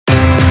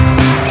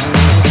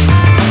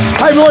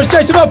everyone. It's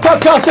Jason Bell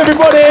Podcast,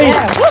 everybody.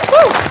 Yeah.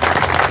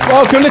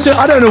 Welcome. Listen,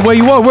 I don't know where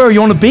you are. Where are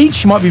you? On the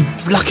beach? You might be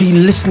lucky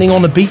listening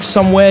on the beach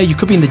somewhere. You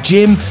could be in the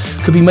gym.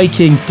 Could be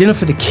making dinner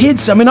for the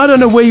kids. I mean, I don't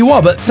know where you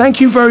are, but thank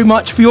you very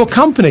much for your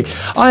company.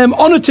 I am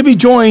honoured to be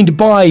joined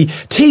by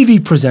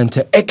TV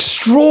presenter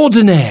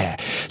extraordinaire.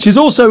 She's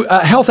also a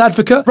health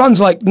advocate. Runs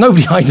like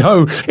nobody I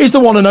know. Is the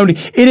one and only.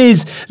 It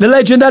is the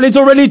legend, and it's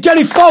already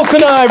Jenny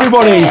Falconer,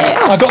 everybody.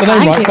 I got the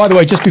name right. By the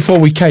way, just before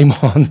we came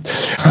on,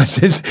 I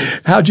said,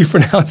 how do you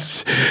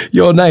pronounce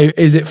your name?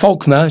 Is it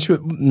Falconer?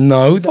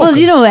 No. Well,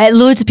 you know,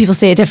 loads of people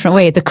say it a different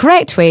way. The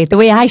correct way, the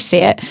way I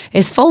say it,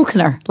 is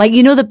Falconer. Like,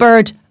 you know the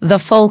bird, the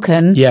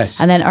falcon. Yes.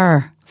 And then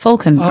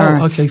falcon.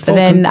 Okay, falcon. But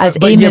then, as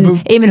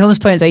Eamon Holmes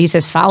points out, he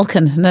says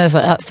falcon. And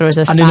that throws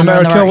a spanner. And in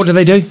America, what do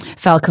they do?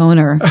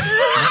 Falconer.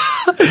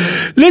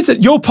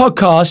 Listen, your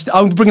podcast,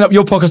 I'm bringing up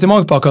your podcast in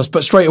my podcast,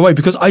 but straight away,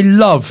 because I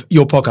love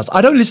your podcast.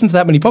 I don't listen to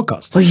that many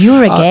podcasts. Well, you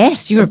were a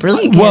guest. You were a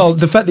brilliant guest. Well,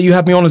 the fact that you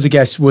had me on as a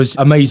guest was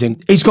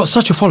amazing. It's got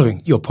such a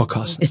following, your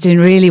podcast. It's doing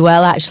really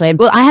well, actually.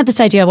 Well, I had this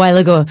idea a while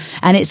ago,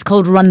 and it's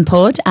called Run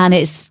Pod, and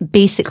it's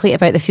basically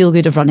about the feel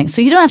good of running.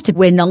 So you don't have to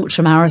win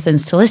ultra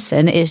marathons to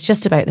listen. It's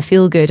just about the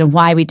feel good and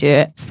why we do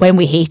it, when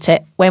we hate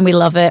it, when we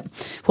love it,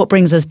 what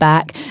brings us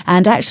back.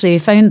 And actually, we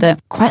found that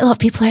quite a lot of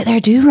people out there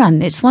do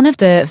run. It's one of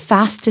the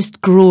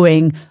fastest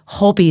growing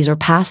hobbies or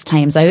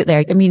pastimes out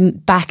there. I mean,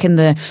 back in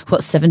the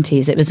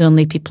 70s, it was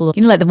only people,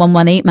 you know, like the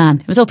 118 man.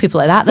 It was all people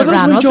like that ran,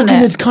 wasn't it? Jogging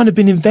had kind of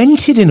been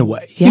invented in a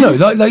way. Yeah. You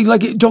know,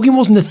 like jogging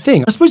wasn't a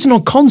thing. I suppose it's an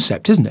odd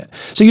concept, isn't it?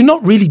 So you're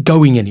not really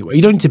going anywhere.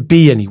 You don't need to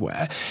be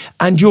anywhere,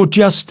 and you're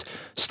just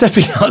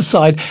stepping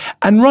outside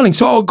and running.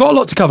 So I've got a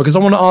lot to cover because I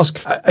want to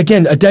ask,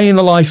 again, a day in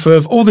the life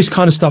of all this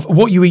kind of stuff,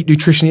 what you eat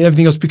nutritionally and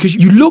everything else, because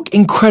you look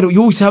incredible.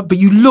 You always have, but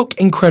you look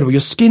incredible.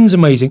 Your skin's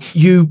amazing.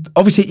 You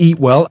obviously eat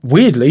well,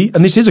 weirdly,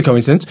 and this is a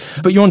coincidence,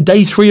 but you're on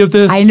day 3 of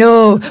the... I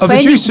know. Of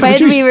the juice I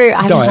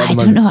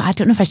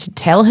don't know if I should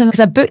tell him, because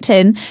I booked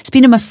in. It's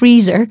been in my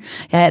freezer.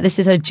 This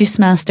is a Juice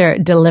Master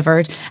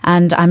delivered,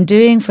 and I'm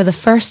doing for the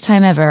first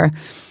time ever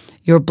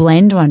your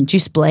blend one,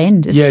 Juice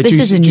Blend. This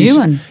is a new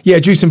one. Yeah,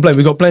 Juice and Blend.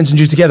 We've got blends and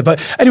juice together. But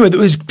anyway, it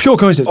was pure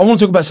coincidence. I want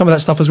to talk about some of that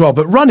stuff as well.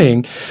 But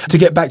running, to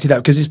get back to that,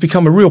 because it's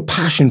become a real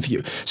passion for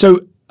you. So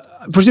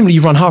presumably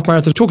you've run half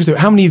marathons. Talk us through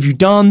it. How many have you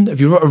done? Have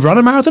you run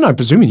a marathon? I'm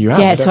presuming you have.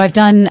 Yeah, so I've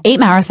done 8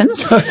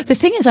 marathons. The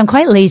thing is, I'm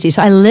quite lazy.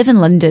 So I live in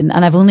London,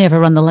 and I've only ever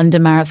run the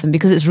London Marathon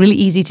because it's really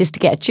easy just to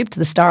get a tube to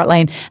the start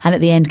line and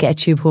at the end get a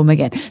tube home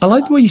again. I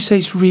like the way you say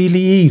it's really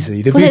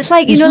easy. It's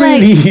like, you know,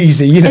 really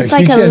easy. You know, it's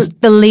like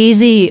the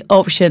lazy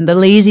option, the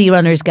lazy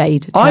runner's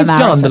guide to I've a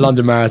marathon. done the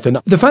London Marathon.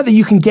 The fact that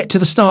you can get to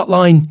the start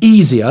line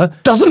easier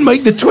doesn't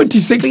make the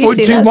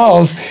 26.2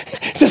 miles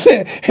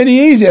any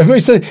easier.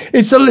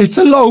 It's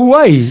a long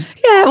way.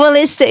 Yeah, well,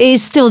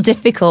 it's still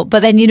difficult, but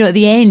then, you know, at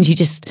the end you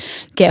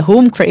just get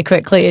home pretty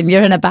quickly and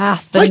you're in a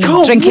bath and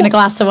drinking a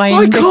glass of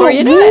wine before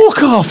you know it. I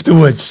can't walk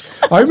afterwards.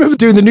 I remember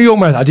doing the New York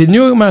Marathon. I did the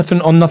New York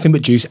Marathon on nothing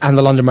but juice and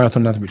the London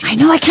Marathon on nothing but juice. I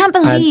know, I can't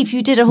believe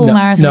you did a whole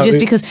marathon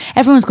because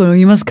everyone's going, oh,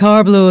 you must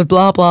carb load,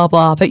 blah, blah,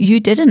 blah, but you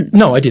didn't.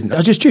 No, I didn't.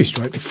 I just juiced,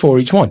 right, before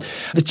each one.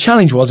 The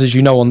challenge was, as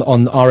you know,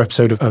 on our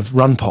episode of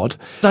Run Pod,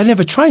 I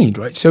never trained,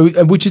 right? So,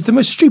 which is the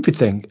most stupid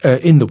thing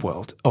in the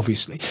world,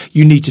 obviously.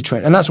 You need to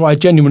train. And that's why I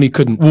genuinely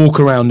couldn't walk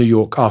around New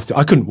York after.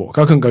 I couldn't walk.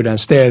 I couldn't go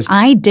downstairs.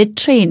 I did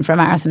train for a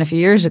marathon a few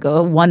years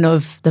ago, one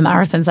of the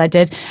marathons I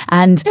did,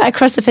 and I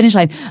crossed the finish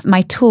line.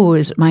 My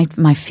toes, my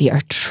feet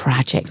are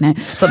tragic now,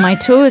 but my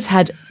toes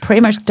had pretty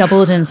much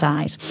doubled in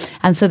size.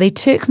 And so they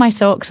took my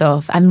socks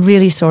off. I'm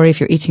really sorry if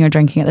you're eating or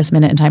drinking at this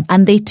minute in time.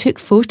 And they took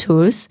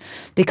photos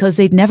because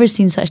they'd never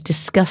seen such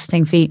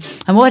disgusting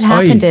feet. And what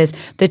had happened is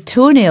the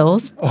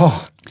toenails...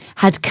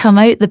 had come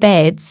out the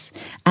beds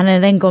and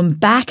had then gone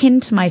back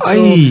into my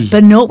toe,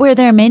 but not where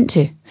they're meant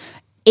to.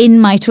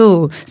 In my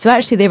toe. So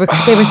actually they were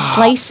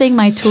slicing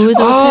my toes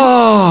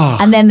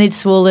open and then they'd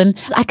swollen.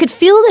 I could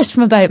feel this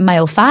from about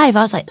mile 5.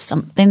 I was like,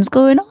 something's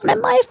going on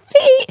in my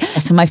feet.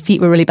 So my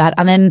feet were really bad.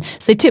 And then,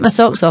 so they took my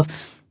socks off.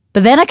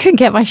 But then I couldn't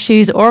get my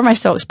shoes or my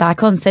socks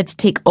back on, so I had to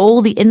take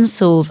all the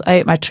insoles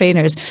out my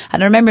trainers.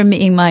 And I remember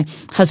meeting my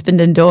husband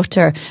and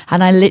daughter,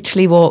 and I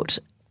literally walked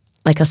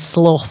like a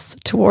sloth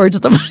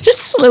towards them, just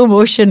slow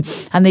motion.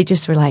 And they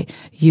just were like,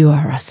 you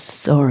are a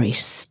sorry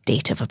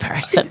state of a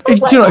person.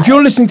 If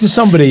you're listening to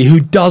somebody who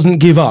doesn't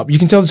give up, you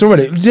can tell this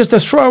already. Just a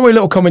throwaway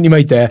little comment you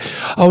made there.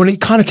 Oh, and it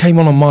kind of came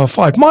on mile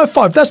 5. Mile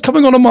 5, that's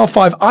coming on mile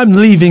 5. I'm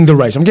leaving the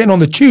race. I'm getting on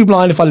the tube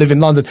line if I live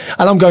in London,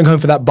 and I'm going home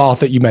for that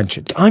bath that you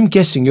mentioned. I'm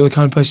guessing you're the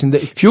kind of person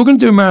that if you're going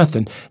to do a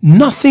marathon,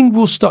 nothing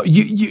will stop.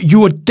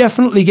 You are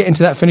definitely getting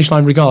to that finish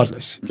line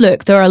regardless.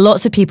 Look, there are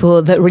lots of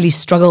people that really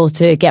struggle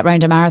to get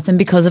round a marathon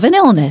because of an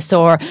illness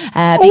or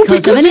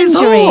because of an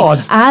injury,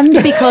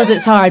 and because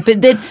it's hard. But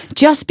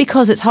just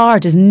because it's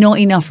hard is not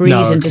enough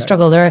reason to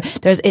struggle.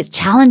 It's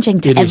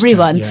challenging to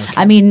everyone.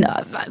 I mean,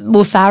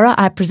 Mo Farah,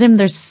 I presume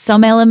there's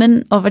some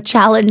element of a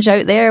challenge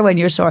out there when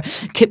you're sort of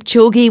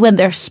Kipchoge when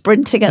they're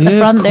sprinting at the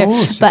front there.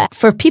 But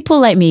for people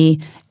like me,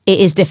 It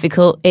is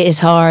difficult, it is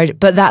hard,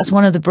 but that's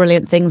one of the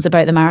brilliant things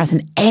about the marathon.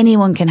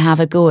 Anyone can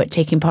have a go at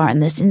taking part in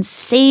this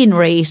insane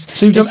race.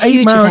 So you've done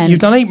 8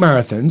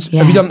 marathons. Yeah.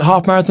 Have you done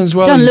half marathons as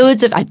well? I've done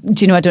loads of.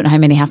 Do you know? I don't know how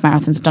many half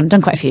marathons I've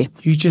done quite a few.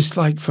 You just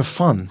like for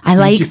fun. I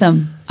like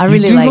them. I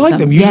really you do like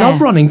them. You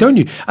love running, don't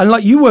you? And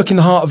like you work in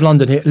the heart of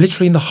London here,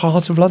 literally in the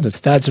heart of London.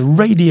 That's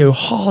Radio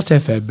Heart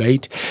FM,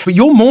 mate. But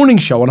your morning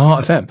show on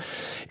Heart FM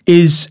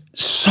is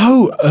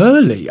so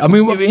early. I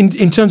mean,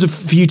 in terms of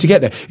for you to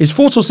get there, it's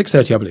 4 till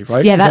 6:30, I believe,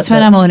 right? Yeah, that's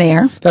when I'm on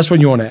air. That's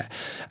when you're on air.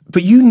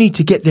 But you need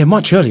to get there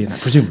much earlier than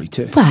that, presumably,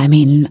 too. Well, I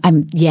mean,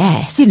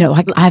 yes. You know,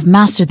 I've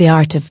mastered the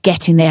art of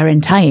getting there in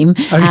time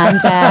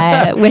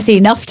and with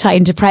enough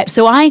time to prep.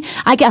 So I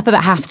get up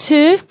about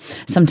 2:30.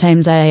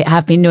 Sometimes I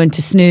have been known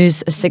to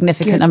snooze a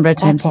significant number of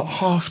times. Up at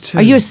 2:30.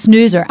 Are you a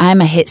snoozer? I'm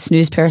a hit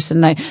snooze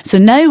person now. So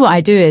now what I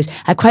do is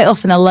I quite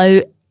often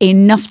allow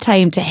enough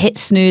time to hit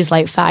snooze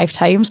like 5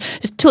 times.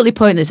 It's totally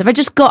pointless. If I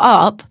just got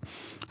up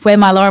when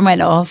my alarm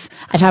went off,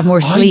 I'd have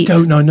more sleep. I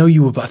don't know, I know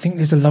you would, but I think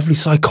there's a lovely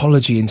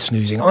psychology in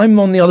snoozing. I'm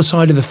on the other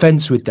side of the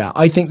fence with that.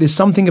 I think there's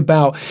something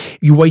about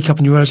you wake up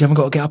and you realise you haven't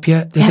got to get up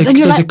yet. There's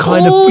a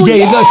kind of although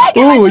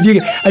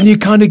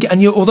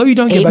you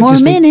don't get 8 back more to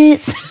sleep,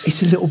 minutes.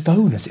 It's a little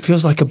bonus. It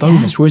feels like a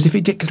bonus. Whereas if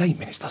it did, because 8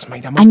 minutes doesn't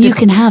make that much and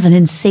difference. You can have an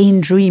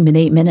insane dream in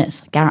 8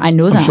 minutes. I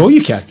know that. I'm sure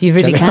you can. You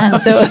really can.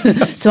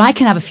 So I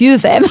can have a few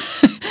of them.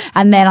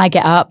 And then I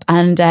get up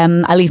and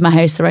I leave my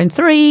house around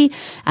 3,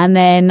 and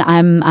then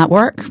I'm at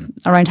work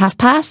around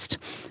past,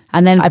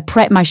 and then I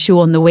prep my show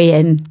on the way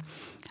in,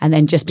 and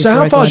then just before. So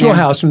how far is your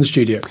house from the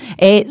studio?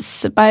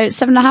 It's about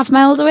 7.5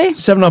 miles away.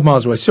 7.5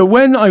 miles away. So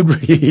when I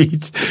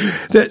read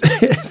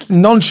that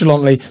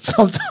nonchalantly,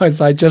 sometimes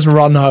I just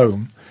run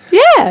home.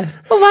 Yeah.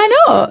 Well, why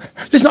not?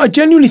 Listen, I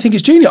genuinely think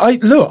it's genius.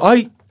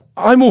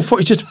 I'm all for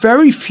it. It's just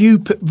very few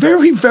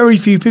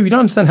people. You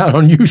don't understand how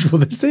unusual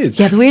this is.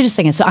 Yeah, the weirdest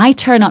thing is, so I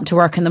turn up to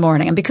work in the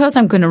morning, and because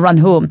I'm going to run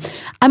home,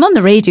 I'm on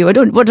the radio.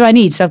 What do I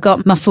need? So I've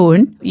got my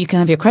phone. You can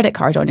have your credit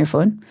card on your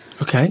phone.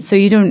 Okay. So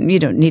you don't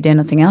need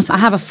anything else. I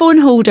have a phone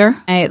holder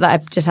that I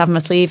just have on my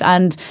sleeve,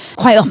 and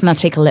quite often I'll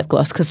take a lip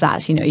gloss because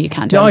that's, you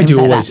can't do anything. I do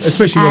like always, that.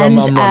 especially when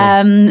I'm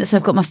running. So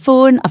I've got my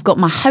phone, I've got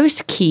my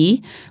house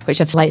key, which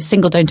I've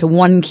singled down to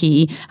one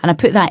key, and I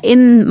put that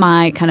in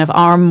my kind of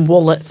arm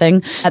wallet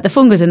thing. The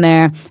phone goes in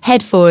there,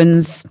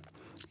 headphones,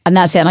 and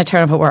that's it. And I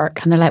turn up at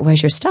work, and they're like,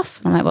 "Where's your stuff?"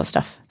 And I'm like, "What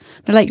stuff?"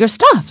 They're like, "Your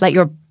stuff, like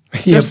your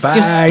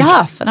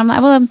stuff." And I'm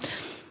like, "Well,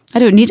 I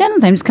don't need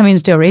anything. I'm just coming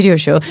to do a radio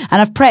show."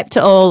 And I've prepped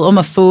it all on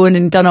my phone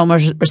and done all my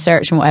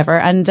research and whatever.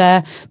 And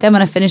then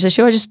when I finish the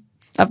show,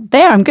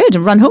 I'm good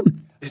and run home.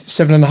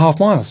 7.5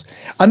 miles.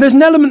 And there's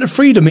an element of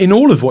freedom in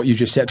all of what you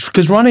just said,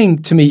 because running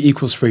to me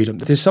equals freedom.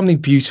 There's something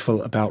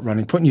beautiful about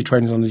running, putting your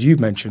trainers on, as you've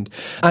mentioned.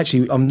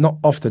 Actually, I'm not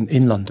often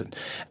in London,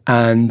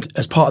 and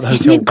as part of the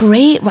hotel. Isn't it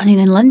great running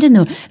in London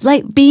though?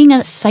 Like being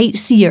a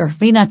sightseer,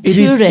 being a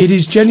tourist. It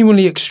is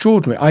genuinely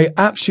extraordinary. I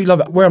absolutely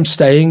love it. Where I'm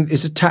staying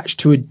is attached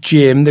to a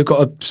gym. They've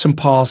got some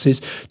passes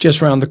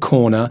just around the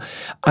corner.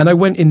 And I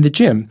went in the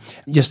gym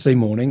yesterday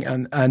morning,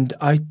 and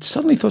I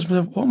suddenly thought to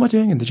myself, what am I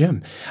doing in the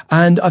gym?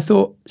 And I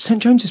thought, St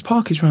James's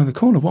Park is around the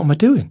corner. What am I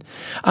doing?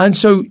 And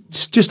so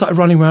just started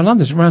running around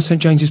London, around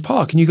St James's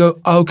Park. And you go,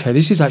 okay,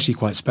 this is actually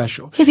quite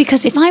special. Yeah,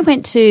 because if I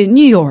went to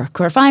New York,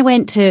 or if I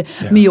went to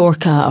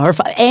Mallorca, or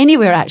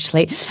anywhere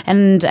actually,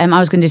 and I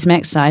was going to do some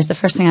exercise, the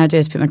first thing I would do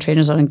is put my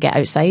trainers on and get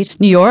outside.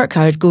 New York,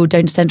 I would go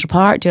down to Central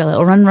Park, do a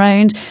little run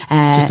round.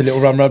 Just a little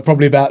run round,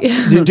 probably about,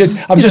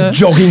 I'm just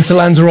jogging to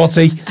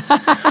Lanzarote.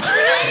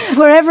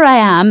 Wherever I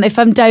am, if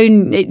I'm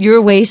down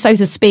your way, south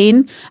of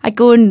Spain, I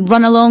go and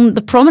run along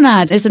the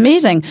promenade. It's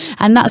amazing.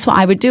 And that's what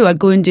I would do. I'd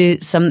go and do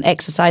some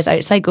exercise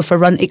outside, go for a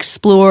run,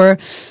 explore,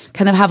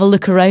 kind of have a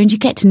look around. You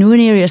get to know an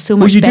area so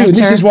much better. Well, you do.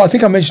 And this is why I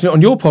think I mentioned it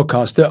on your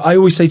podcast, that I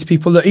always say to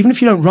people that even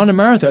if you don't run a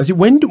marathon, I say,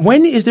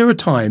 when is there a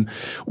time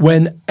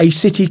when a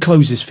city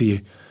closes for you?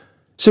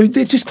 So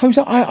they just close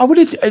up. I would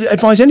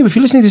advise anyone, if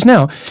you're listening to this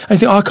now and you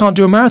think, I can't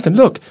do a marathon,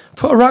 look,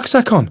 put a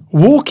rucksack on,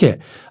 walk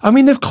it. I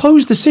mean, they've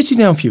closed the city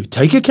down for you.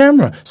 Take a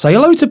camera, say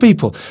hello to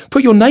people,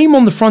 put your name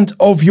on the front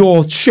of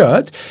your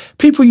shirt.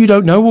 People you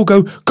don't know will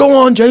go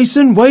on,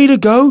 Jason, way to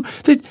go.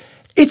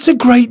 It's a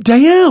great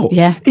day out,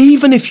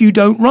 even if you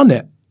don't run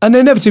it. And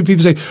inevitably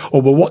people say, oh,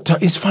 well, what time?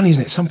 It's funny,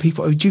 isn't it? Some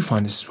people, do you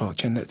find this as well,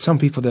 Jen, that some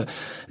people that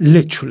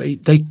literally,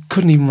 they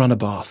couldn't even run a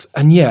bath.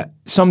 And yet,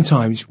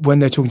 sometimes when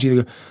they're talking to you,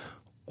 they go,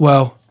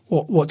 well,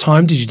 what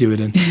time did you do it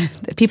in?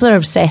 People are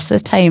obsessed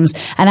with times,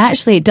 and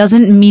actually it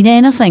doesn't mean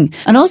anything.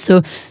 And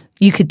also,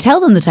 you could tell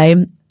them the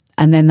time,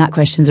 and then that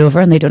question's over,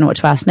 and they don't know what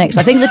to ask next.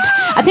 I think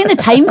the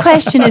time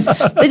question is, it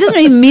doesn't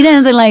really mean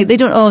anything. Like they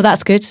don't. Oh,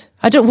 that's good.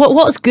 I don't.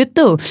 What's good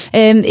though?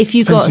 If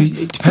you got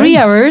 3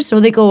 hours,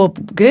 or they go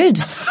good.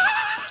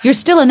 you're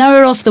still an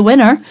hour off the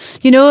winner.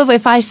 You know,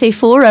 if I say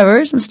 4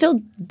 hours, I'm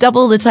still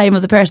double the time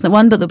of the person that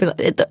won, but they'll be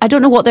like, I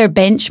don't know what their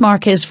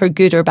benchmark is for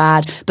good or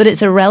bad, but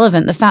it's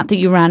irrelevant. The fact that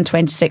you ran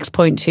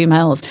 26.2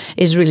 miles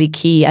is really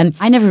key. And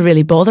I never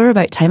really bother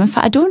about time. In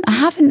fact, I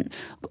haven't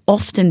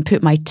often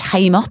put my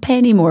time up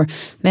anymore.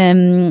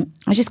 I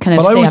just kind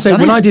of But I would say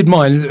when it. I did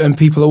mine, and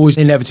people always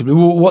inevitably,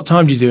 well, what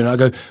time do you do? And I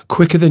go,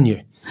 quicker than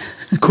you.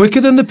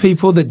 Quicker than the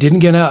people that didn't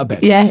get out of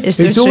bed. Yeah,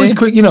 it's so always true.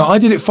 quick. You know, I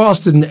did it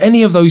faster than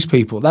any of those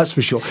people. That's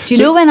for sure. Do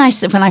you know when I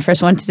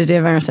first wanted to do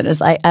a marathon? It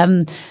was like,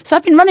 so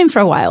I've been running for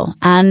a while,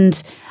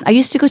 and I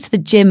used to go to the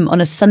gym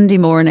on a Sunday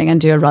morning and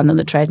do a run on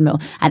the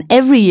treadmill. And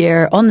every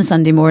year on the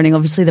Sunday morning,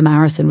 obviously the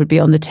marathon would be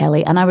on the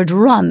telly, and I would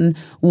run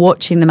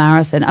watching the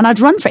marathon, and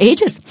I'd run for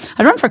ages.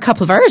 I'd run for a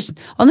couple of hours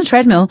on the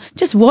treadmill,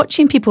 just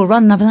watching people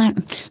run. And I'd be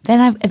like,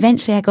 then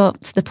eventually I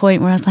got to the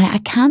point where I was like, I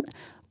can't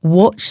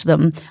watch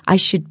them, I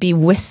should be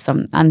with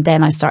them. And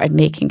then I started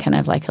making kind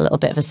of like a little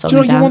bit of a song. Do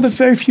you know, dance. you're one of the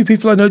very few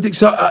people I know that,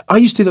 so I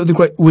used to do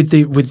that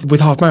with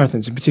half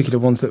marathons, in particular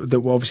ones that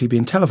were obviously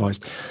being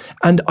televised.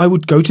 And I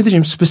would go to the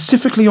gym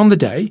specifically on the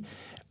day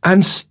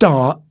and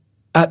start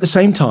at the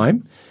same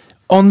time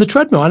on the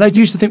treadmill. And I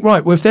used to think,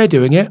 right, well, if they're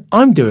doing it,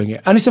 I'm doing it.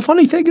 And it's a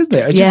funny thing, isn't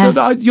it? It's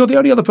just, you're the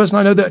only other person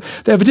I know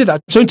that ever did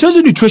that. So in terms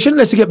of nutrition,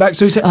 let's get back.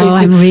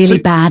 I'm really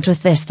bad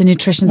with this, the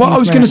nutrition thing. What I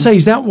was going to say,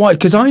 is that why?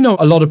 Because I know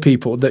a lot of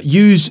people that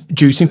use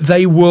juicing,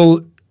 they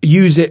will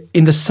use it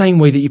in the same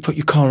way that you put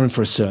your car in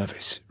for a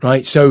service,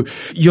 right? So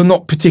you're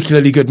not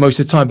particularly good most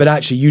of the time, but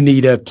actually you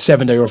need a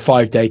 7-day or a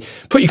 5-day,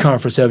 put your car in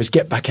for a service,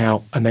 get back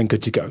out, and then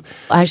good to go.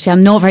 Actually,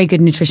 I'm not very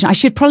good at nutrition. I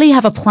should probably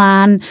have a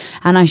plan,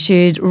 and I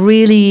should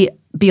really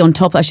be on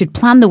top. I should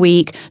plan the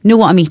week, know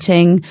what I'm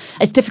eating.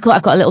 It's difficult.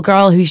 I've got a little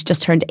girl who's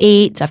just turned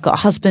 8. I've got a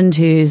husband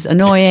who's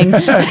annoying.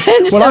 Well,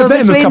 I've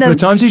met him a couple of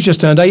times. He's just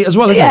turned 8 as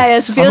well, hasn't he?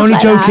 Yes, it feels I'm only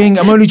like joking.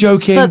 that. I'm only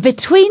joking. But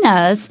between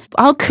us,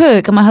 I'll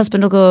cook and my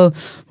husband will go,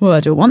 well, I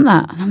don't want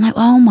that. And I'm like,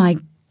 oh my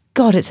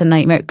God, it's a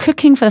nightmare.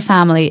 Cooking for the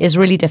family is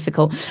really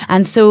difficult.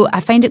 And so I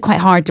find it quite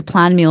hard to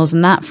plan meals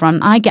on that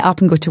front. I get up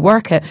and go to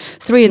work at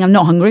 3 and I'm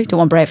not hungry, don't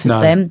want breakfast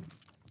then.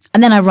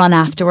 And then I run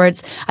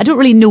afterwards. I don't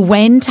really know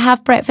when to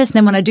have breakfast. And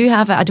then when I do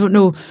have it, I don't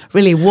know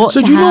really what to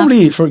have. So do you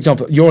normally, for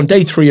example, you're on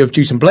day 3 of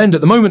Juice and Blend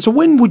at the moment. So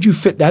when would you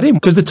fit that in?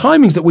 Because the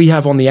timings that we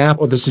have on the app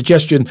or the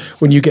suggestion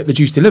when you get the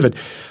juice delivered,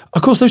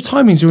 of course, those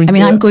timings are in. I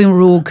mean, I'm going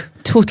rogue,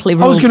 totally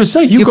rogue. I was going to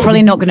say, you're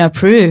probably not going to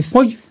approve.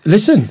 Well,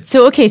 listen.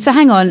 So, okay, so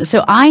hang on.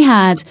 So I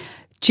had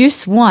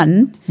Juice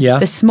 1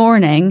 this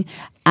morning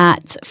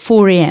at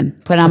 4 a.m.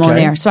 when I'm on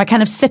air. So I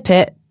kind of sip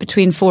it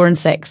between 4 and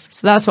 6.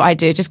 So that's what I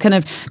do, just kind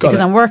of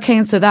because I'm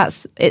working. So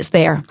it's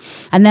there.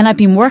 And then I've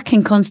been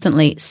working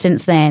constantly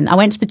since then. I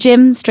went to the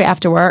gym straight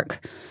after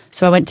work.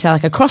 So I went to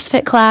like a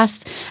CrossFit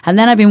class and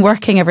then I've been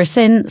working ever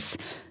since.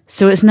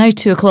 So it's now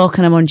 2:00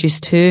 and I'm on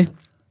Juice 2.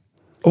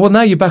 Well,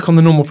 now you're back on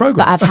the normal programme.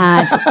 But I've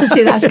had,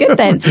 see, that's good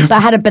then. But I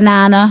had a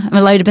banana. I'm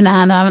allowed a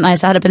banana, haven't I?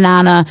 So I had a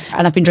banana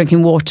and I've been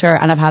drinking water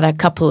and I've had a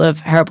couple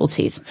of herbal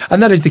teas.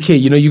 And that is the key.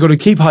 You know, you've got to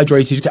keep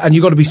hydrated and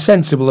you've got to be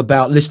sensible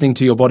about listening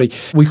to your body.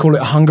 We call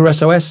it a hunger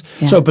SOS.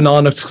 Yeah. So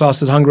banana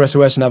classed as hunger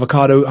SOS and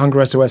avocado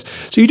hunger SOS.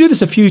 So you do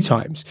this a few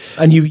times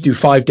and you do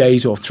 5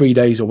 days or 3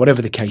 days or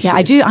whatever the case is. Yeah,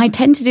 I do. I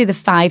tend to do the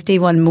 5-day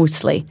one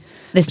mostly.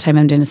 This time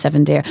I'm doing a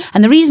 7-day.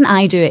 And the reason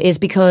I do it is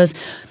because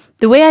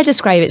the way I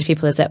describe it to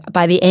people is that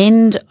by the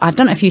end, I've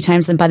done it a few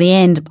times, and by the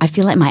end, I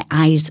feel like my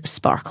eyes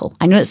sparkle.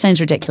 I know it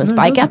sounds ridiculous, but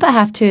I get up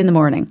at 2:30 in the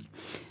morning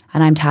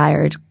and I'm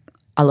tired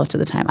a lot of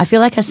the time. I feel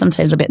like I'm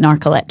sometimes a bit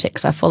narcoleptic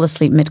because I fall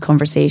asleep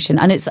mid-conversation.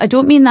 And I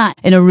don't mean that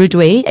in a rude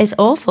way. It's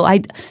awful.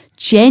 I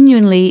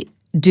genuinely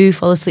do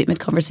fall asleep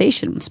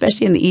mid-conversation,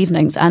 especially in the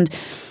evenings. And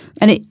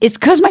it's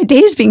because my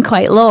day's been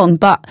quite long,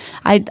 but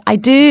I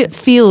do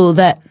feel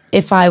that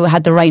if I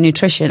had the right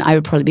nutrition, I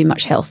would probably be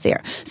much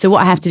healthier. So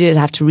what I have to do is I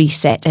have to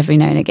reset every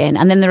now and again.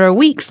 And then there are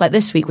weeks like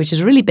this week, which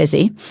is really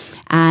busy.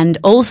 And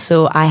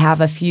also I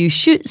have a few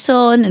shoots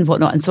on and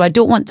whatnot. And so I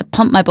don't want to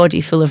pump my body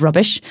full of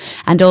rubbish.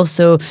 And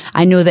also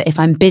I know that if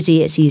I'm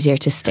busy, it's easier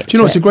to stick to it. Do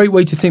you know, it's a great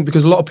way to think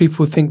because a lot of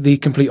people think the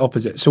complete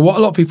opposite. So what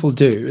a lot of people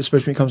do,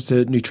 especially when it comes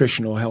to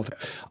nutrition or health,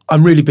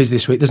 I'm really busy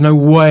this week. There's no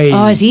way.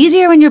 Oh, it's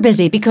easier when you're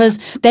busy because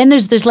then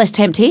there's less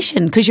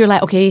temptation because you're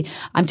like, okay,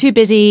 I'm too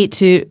busy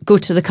to go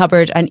to the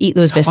cupboard and eat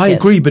those biscuits. I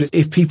agree, but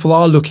if people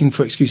are looking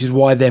for excuses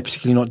why they're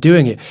particularly not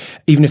doing it,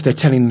 even if they're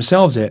telling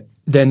themselves it,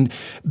 then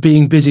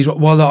being busy,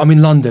 well, I'm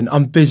in London,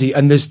 I'm busy,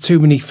 and there's too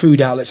many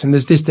food outlets, and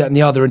there's this, that, and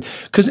the other. And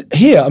because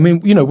here, I mean,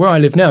 you know, where I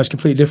live now is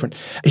completely different.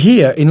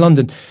 Here in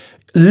London,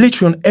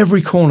 literally on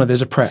every corner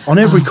there's a Pret. On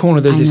every corner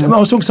there's this. I mean, I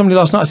was talking to somebody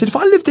last night. I said, if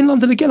I lived in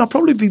London again, I'd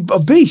probably be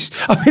obese.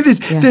 I mean,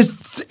 there's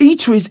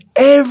eateries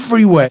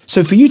everywhere.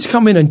 So for you to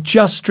come in and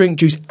just drink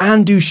juice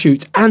and do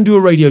shoots and do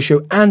a radio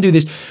show and do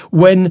this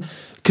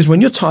because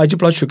when you're tired, your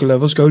blood sugar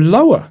levels go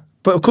lower.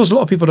 But of course, a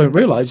lot of people don't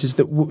realise is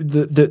that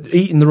that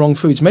eating the wrong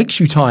foods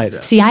makes you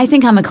tired. See, I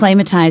think I'm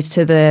acclimatised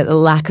to the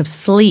lack of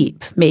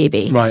sleep,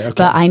 maybe. Right, okay.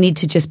 But I need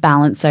to just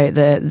balance out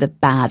the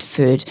bad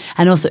food.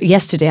 And also,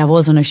 yesterday I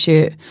was on a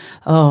shoot.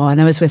 Oh,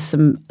 and I was with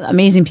some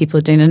amazing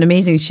people doing an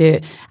amazing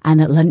shoot.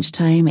 And at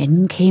lunchtime,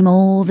 in came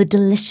all the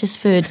delicious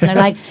foods. And they're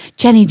like,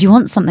 Jenny, do you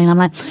want something? And I'm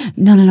like,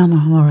 no,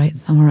 I'm all right.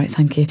 I'm all right,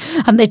 thank you.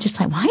 And they're just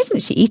like, why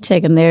isn't she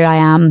eating? And there I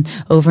am,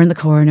 over in the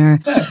corner.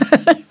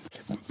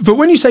 But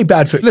when you say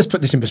bad food, let's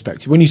put this in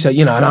perspective. When you say,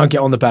 and I'll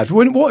get on the bad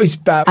food, what is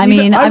bad?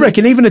 I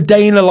reckon even a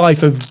day in the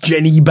life of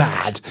Jenny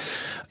Bad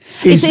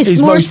is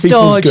more most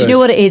people's stodge. good. You know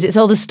what it is? It's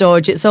all the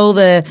stodge. It's all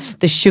the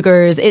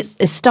sugars.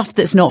 It's stuff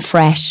that's not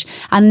fresh.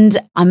 And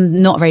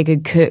I'm not a very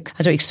good cook.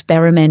 I don't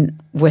experiment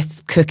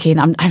with cooking.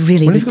 I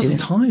really When would have you do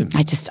got the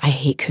time? I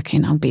hate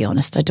cooking, I'll be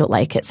honest. I don't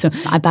like it. So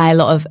I buy a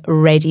lot of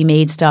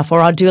ready-made stuff, or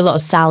I'll do a lot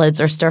of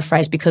salads or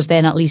stir-fries, because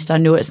then at least I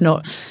know it's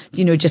not,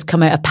 just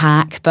come out a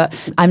pack.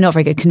 But I'm not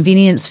very good.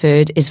 Convenience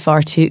food is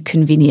far too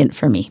convenient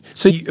for me.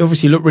 So you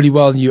obviously look really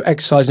well and you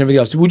exercise and everything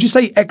else. Would you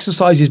say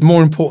exercise is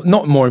more important,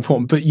 not more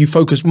important, but you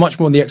focus much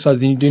more on the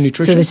exercise than you do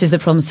nutrition? So this is the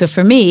problem. So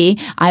for me,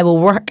 I will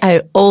work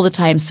out all the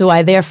time. So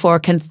I therefore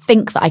can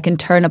think that I can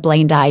turn a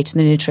blind eye to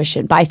the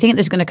nutrition. But I think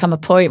there's going to come a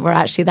point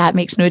where actually that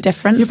makes no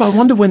difference. Yeah, but I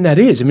wonder when that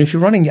is. I mean, if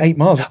you're running 8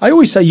 miles, I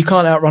always say you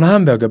can't outrun a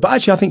hamburger, but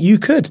actually I think you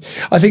could.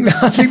 I think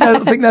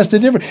that's the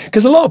difference.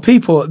 Because a lot of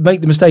people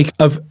make the mistake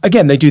of,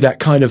 again, they do that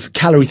kind of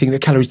calorie thing,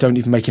 that calories don't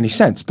even make any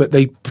sense, but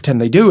they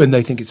pretend they do and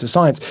they think it's a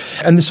science.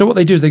 And so what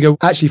they do is they go,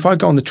 actually, if I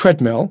go on the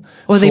treadmill...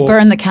 Or they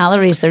burn the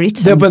calories they're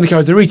eating. They'll burn the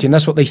calories they're eating.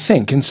 That's what they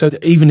think. And so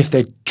even if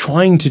they're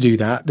trying to do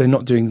that, they're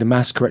not doing the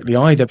maths correctly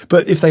either.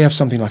 But if they have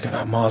something like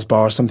a Mars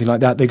bar or something like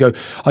that, they go,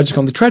 I just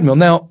go on the treadmill.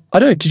 Now, I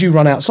don't know, because you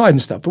run outside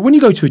and stuff, but when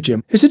you go to a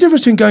gym, there's a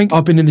difference between going,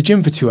 I've been in the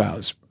gym for 2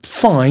 hours.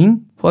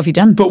 Fine. What have you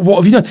done? But what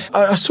have you done?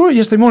 I saw it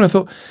yesterday morning. I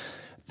thought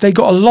they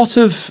got a lot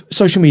of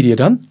social media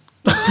done.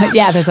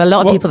 Yeah, there's a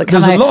lot of people that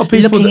come out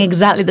looking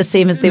exactly the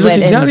same as they went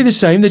in. Exactly the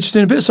same. They're just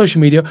doing a bit of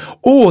social media,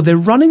 or they're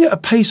running at a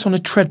pace on a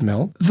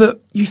treadmill that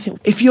you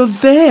think, if you're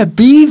there,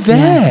 be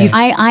there. Yeah.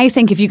 I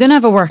think if you're going to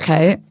have a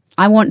workout,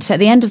 I want to, at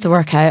the end of the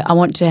workout, I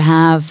want to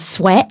have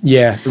sweat.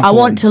 Yeah. Important. I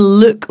want to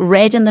look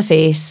red in the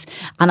face,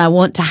 and I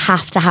want to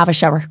have a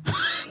shower.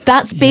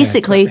 That's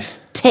basically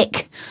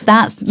tick.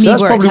 That's me. So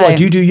that's probably out. why.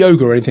 Do you do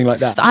yoga or anything like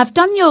that? I've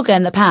done yoga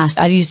in the past.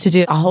 I used to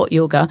do a hot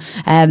yoga.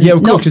 Yeah,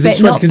 of course,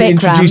 because it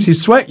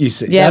introduces sweat, you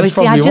see. Yeah, that's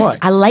probably why.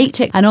 I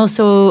liked it. And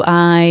also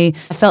I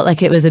felt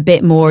like it was a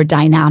bit more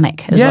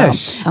dynamic as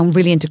well. I'm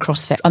really into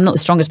CrossFit. I'm not the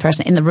strongest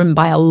person in the room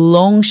by a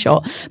long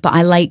shot, but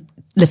I like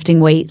lifting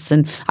weights,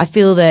 and I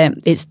feel that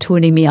it's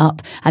toning me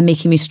up and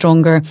making me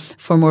stronger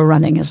for more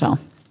running as well.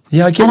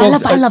 Yeah, I do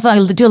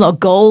a lot of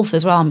golf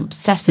as well. I'm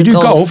obsessed with golf.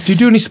 You do golf? Do you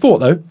do any sport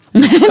though?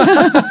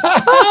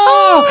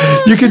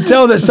 You can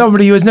tell that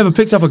somebody who has never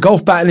picked up a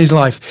golf bat in his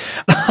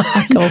life.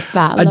 A golf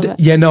bat, I love it.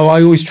 Yeah, no,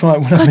 I always try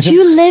it. God,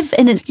 you live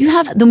in it. You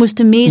have the most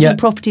amazing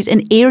properties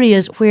in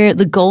areas where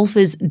the golf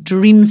is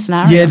dream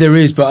scenario. Yeah, there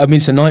is, but I mean,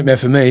 it's a nightmare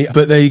for me.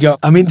 But there you go.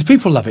 I mean,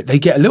 people love it. They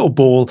get a little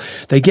ball.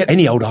 They get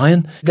any old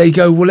iron. They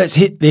go, well, let's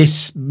hit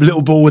this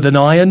little ball with an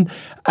iron,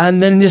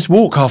 and then just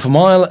walk half a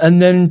mile,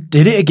 and then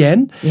hit it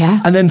again.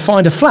 Yeah. And then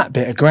find a flat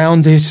bit of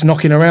ground, it's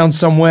knocking around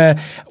somewhere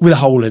with a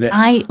hole in it.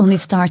 I only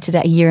started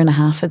it a year and a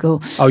half ago.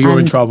 Oh, you're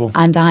in trouble.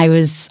 And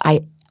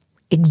I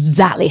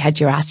exactly had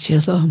your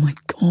attitude. Oh my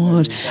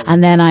God.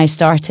 And then I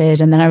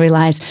started, and then I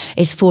realised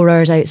it's 4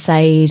 hours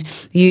outside.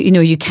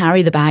 You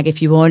carry the bag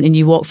if you want, and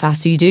you walk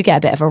fast, so you do get a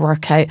bit of a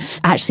workout.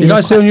 Actually, did I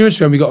see on your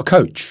Instagram you got a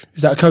coach?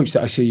 Is that a coach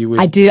that I see you with?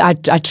 I do. I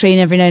train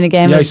every now and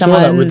again with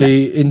someone. Yeah, I saw that with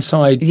the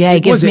inside. Yeah, he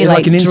gives me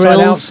like an drills. inside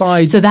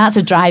outside. So that's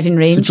a driving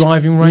range. It's a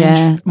driving range.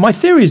 Yeah. My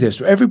theory is this: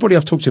 everybody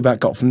I've talked to about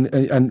golf,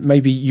 and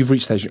maybe you've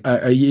reached stage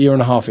a year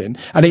and a half in,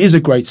 and it is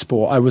a great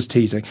sport. I was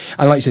teasing,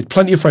 and like you said,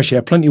 plenty of fresh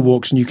air, plenty of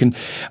walks, and you can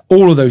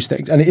all of those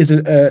things, and it is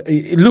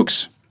it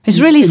looks. It's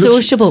really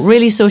sociable,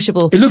 really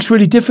sociable. It looks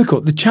really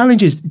difficult. The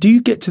challenge is, do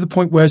you get to the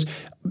point where,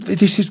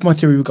 this is my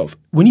theory with golf,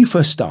 when you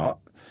first start,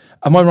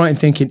 am I right in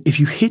thinking if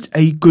you hit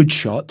a good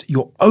shot,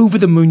 you're over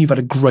the moon, you've had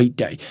a great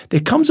day. There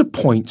comes a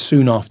point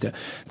soon after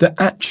that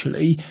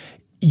actually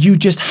you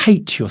just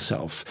hate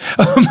yourself.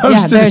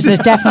 There's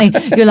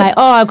definitely, you're like,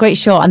 oh, a great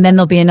shot. And then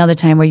there'll be another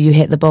time where you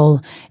hit the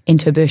ball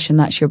into a bush and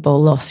that's your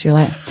ball lost. You're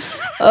like,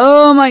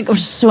 oh my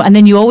gosh. And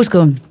then you always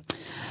go,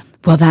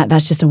 well,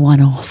 that's just a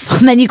one-off.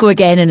 And then you go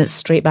again and it's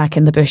straight back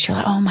in the bush. You're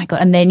like, oh my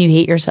God. And then you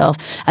hate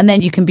yourself. And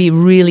then you can be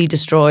really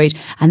destroyed.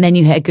 And then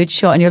you hit a good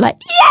shot and you're like,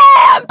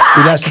 yeah, I'm back.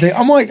 See, that's the thing.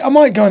 I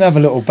might go and have a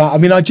little bat. I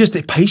mean,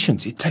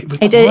 patience.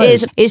 It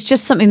is. It's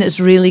just something that's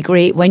really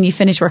great when you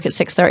finish work at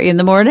 6:30 in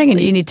the morning and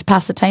you need to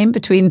pass the time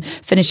between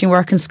finishing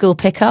work and school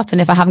pickup.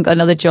 And if I haven't got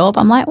another job,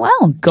 I'm like,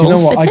 well, golf. Do you know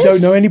what? I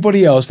don't know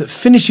anybody else that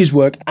finishes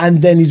work and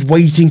then is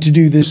waiting to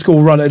do the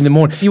school run in the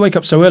morning. You wake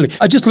up so early.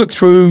 I just looked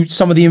through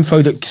some of the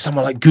info that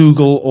someone like Google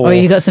or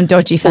you got some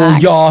dodgy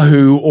facts. Or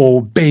Yahoo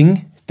or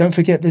Bing. Don't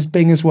forget there's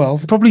Bing as well.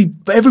 Probably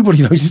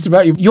everybody knows just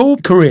about you. Your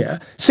career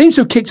seems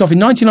to have kicked off in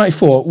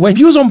 1994 when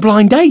you was on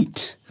Blind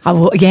Date. I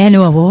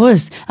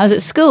was. I was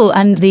at school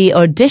and the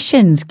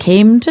auditions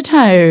came to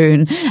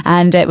town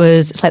and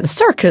it's like the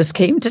circus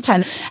came to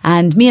town.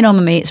 And me and all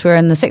my mates were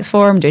in the sixth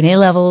form doing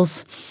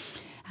A-levels.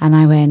 And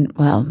I went,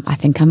 well, I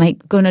think I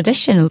might go and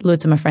audition.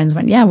 Loads of my friends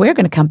went, yeah, we're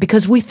going to come,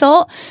 because we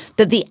thought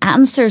that the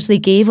answers they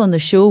gave on the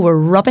show were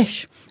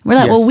rubbish. We're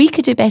like, well, we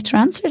could do better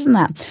answers than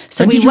that.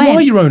 So and did you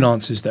write your own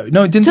answers though?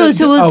 No, it didn't.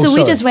 So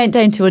we just went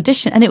down to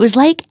audition, and it was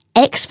like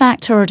X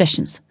Factor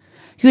auditions.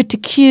 You had to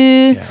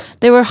queue. Yeah.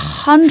 There were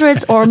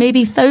hundreds or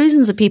maybe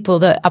thousands of people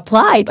that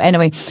applied. But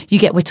anyway, you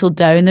get whittled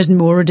down. There's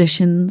more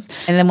auditions.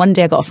 And then one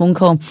day I got a phone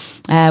call.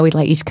 We'd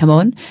like you to come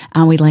on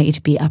and we'd like you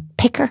to be a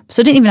picker.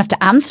 So I didn't even have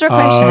to answer a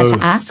question. I had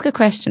to ask a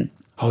question.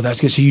 Oh,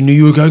 that's good. So you knew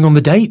you were going on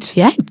the date?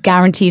 Yeah,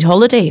 guaranteed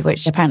holiday,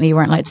 which apparently you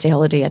weren't allowed to say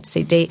holiday, you had to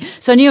say date.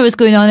 So I knew I was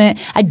going on it.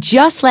 I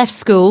just left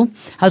school.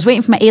 I was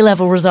waiting for my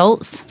A-level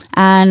results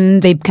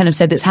and they kind of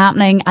said it's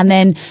happening. And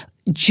then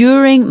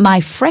during my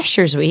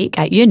freshers week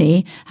at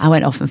uni, I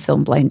went off and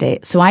filmed Blind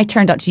Date. So I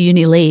turned up to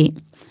uni late.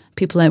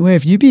 People were like, where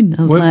have you been?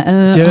 I was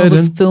I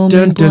was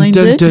filming Blind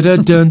Date.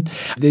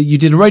 You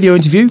did a radio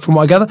interview, from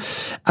what I gather,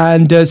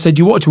 and said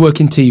you wanted to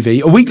work in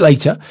TV. A week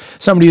later,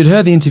 somebody had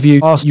heard the interview,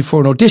 asked you for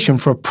an audition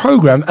for a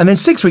programme, and then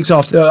 6 weeks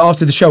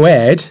after the show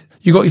aired,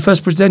 you got your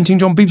first presenting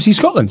job on BBC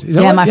Scotland. Is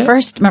that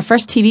right? My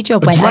first TV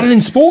job went out.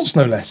 In sports,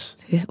 no less.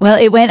 Well,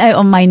 it went out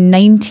on my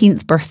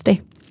 19th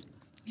birthday.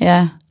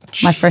 Yeah.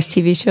 My first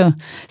TV show.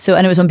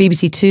 And it was on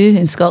BBC Two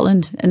in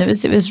Scotland, and it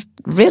was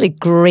really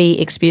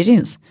great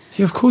experience.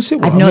 Yeah, of course it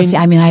was.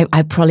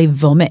 I'd probably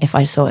vomit if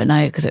I saw it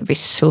now because it'd be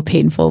so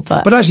painful.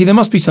 But actually, there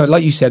must be something,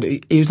 like you said,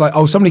 it was like,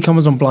 somebody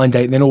comes on Blind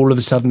Date and then all of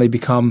a sudden they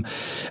become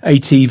a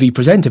TV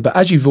presenter. But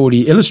as you've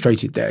already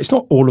illustrated there, it's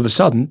not all of a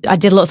sudden. I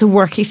did lots of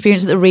work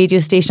experience at the radio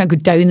station. I'd go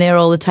down there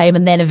all the time.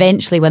 And then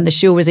eventually when the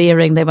show was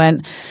airing, they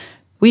went,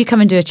 will you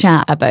come and do a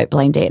chat about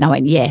Blind Date? And I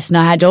went, yes.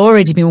 Now, I had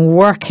already been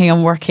working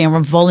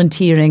and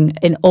volunteering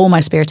in all my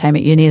spare time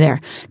at uni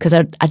there because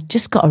I'd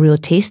just got a real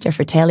taster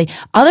for telly.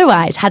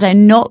 Otherwise, had I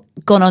not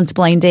gone on to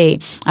Blind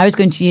Date, I was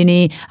going to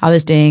uni, I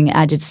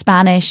did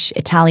Spanish,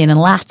 Italian and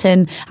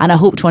Latin, and I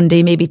hoped one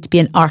day maybe to be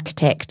an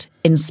architect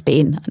in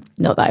Spain.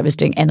 Not that I was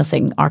doing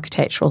anything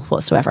architectural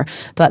whatsoever,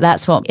 but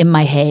that's what in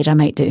my head I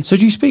might do. So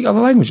do you speak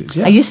other languages?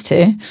 Yeah, I used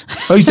to.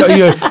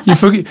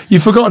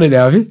 You've forgotten it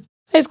now, have you?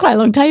 It's quite a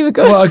long time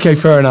ago. Well, okay,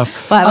 fair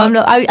enough. But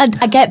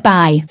I get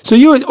by. So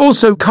you were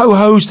also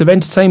co-host of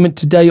Entertainment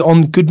Today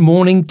on Good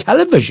Morning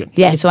Television.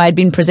 Yeah, so I'd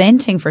been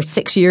presenting for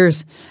 6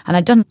 years and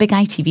I'd done big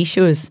ITV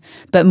shows,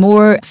 but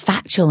more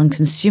factual and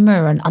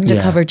consumer and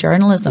undercover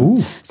journalism.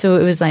 Ooh. So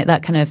it was like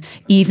that kind of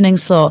evening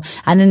slot.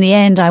 And in the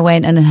end, I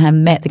went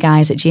and met the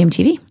guys at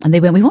GMTV and they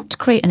went, we want to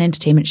create an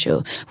entertainment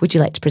show. Would you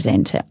like to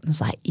present it? I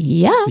was like,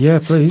 yeah. Yeah,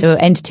 please. So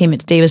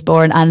Entertainment Today was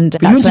born. And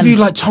but you interviewed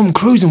like Tom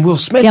Cruise and Will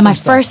Smith. Yeah, my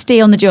first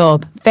day on the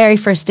job. Very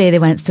first day they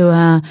went,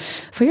 so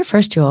for your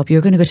first job,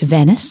 you're going to go to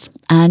Venice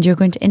and you're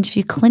going to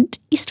interview Clint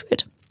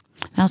Eastwood.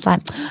 And I was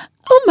like,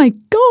 oh my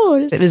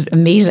God. It was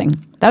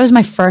amazing. That was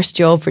my first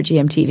job for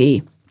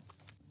GMTV.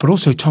 But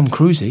also Tom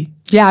Cruise.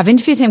 Yeah, I've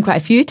interviewed him quite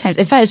a few times.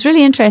 In fact, it's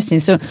really interesting.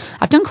 So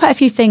I've done quite a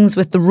few things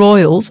with the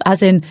royals,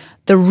 as in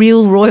the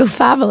real royal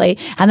family.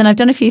 And then I've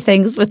done a few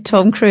things with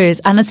Tom Cruise.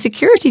 And the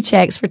security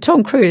checks for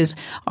Tom Cruise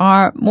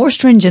are more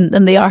stringent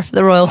than they are for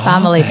the royal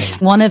family.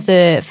 One of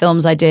the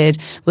films I did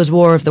was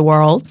War of the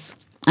Worlds.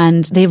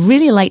 And they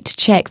really liked to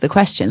check the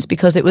questions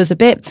because it was a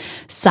bit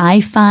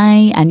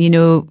sci-fi and,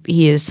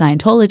 he is a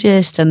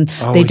Scientologist and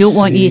they don't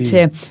want you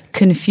to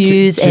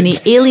confuse any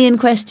alien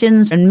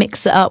questions and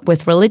mix it up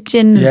with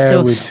religion. Yeah,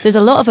 so there's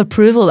a lot of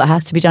approval that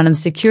has to be done in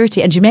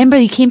security. And do you remember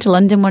he came to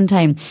London one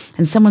time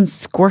and someone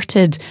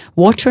squirted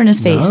water in his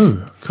face?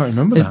 No, can't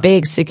remember that. A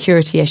big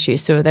security issue.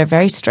 So they're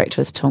very strict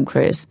with Tom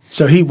Cruise.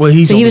 So he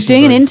was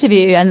doing an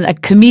interview and a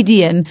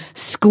comedian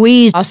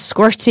squeezed a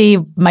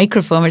squirty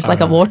microphone, which is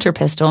like a water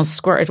pistol, and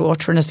squirted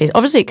water in his face.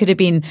 Obviously, it could have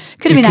been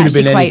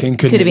anything.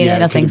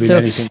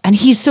 And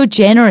he's so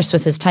generous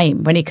with his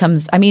time when he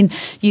comes. I mean,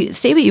 you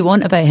say what you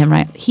want about him,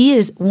 right? He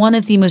is one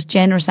of the most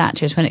generous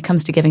actors when it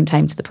comes to giving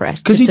time to the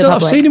press. Because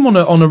I've seen him on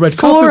a red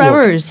carpet. 4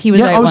 hours he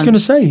was out. I was going to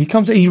say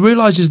he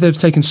realises they've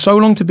taken so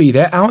long to be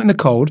there, out in the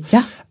cold.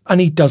 Yeah. And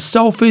he does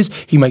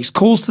selfies. He makes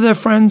calls to their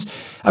friends.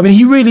 I mean,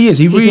 he really is.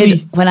 He really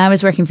did. When I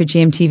was working for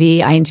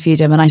GMTV, I interviewed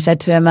him and I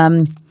said to him,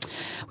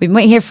 we've been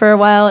waiting here for a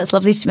while. It's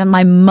lovely to meet.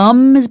 My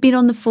mum has been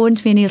on the phone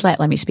to me and he was like,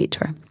 let me speak to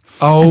her.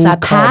 Oh, so I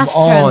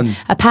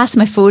passed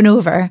my phone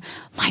over.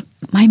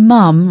 My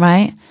mum,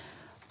 right?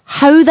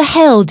 How the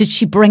hell did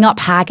she bring up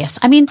haggis?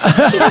 I mean,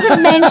 she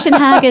doesn't mention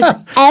haggis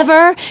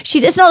ever.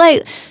 It's not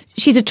like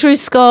she's a true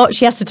Scot.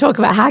 She has to talk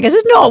about haggis.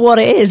 It's not what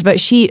it is,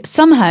 but she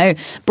somehow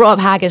brought up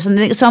haggis.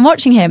 And so I'm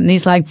watching him and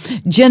he's like,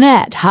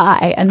 Jeanette,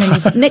 hi. And then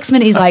next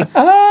minute he's like,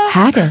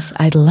 haggis.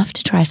 I'd love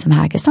to try some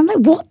haggis. I'm like,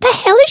 what the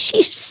hell is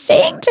she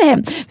saying to him?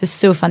 It was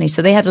so funny.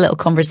 So they had a little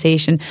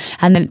conversation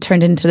and then it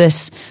turned into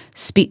this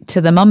speak to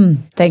the mum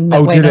thing.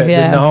 Did it?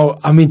 Yeah. No,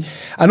 I mean,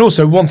 and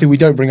also one thing we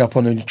don't bring up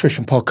on a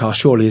nutrition podcast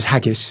surely is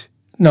haggis.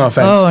 No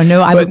offence. Oh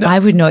no, I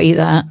would not eat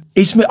that.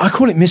 I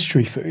call it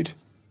mystery food.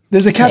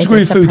 There's a category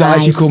of It's a food that I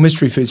actually surprise. call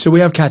mystery food. So we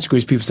have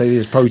categories. People say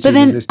there's protein. But then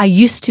there's this. I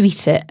used to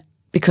eat it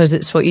because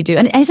it's what you do.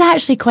 And it's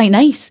actually quite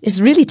nice.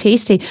 It's really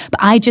tasty. But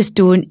I just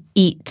don't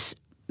eat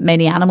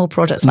many animal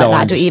products like No, that.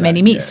 I I don't eat many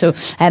understand,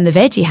 meats. So the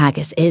veggie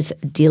haggis is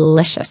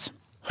delicious.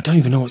 I don't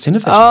even know what's in a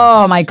veggie.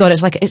 Oh my God,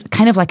 it's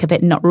kind of like a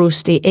bit nut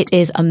roasty. It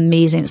is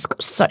amazing. It's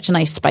got such a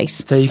nice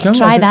spice. There you go.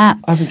 Try that.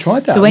 I haven't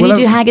tried that. So when Well, you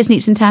do haggis,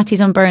 neeps and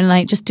tatties on burn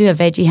night, just do a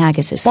veggie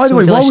haggis. It's By the so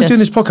way, delicious. while we're doing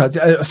this podcast,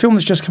 a film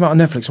that's just come out on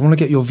Netflix, I want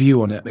to get your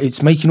view on it.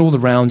 It's making all the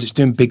rounds. It's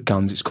doing big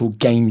guns. It's called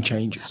Game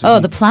Changers. Oh,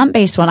 the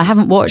plant-based one. I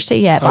haven't watched it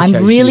yet, but Okay, so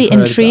I'm really you've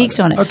heard intrigued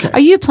about on it. it. Okay. Are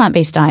you a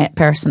plant-based diet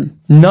person?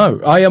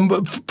 No, I am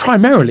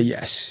primarily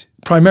yes.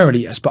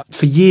 But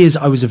for years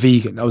I was a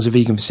vegan. I was a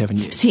vegan for 7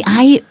 years. See,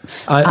 I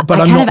but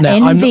I'm kind not of now.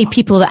 I'm envy not-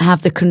 people that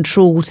have the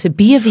control to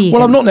be a vegan.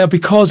 Well, I'm not now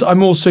because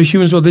I'm also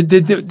human as well.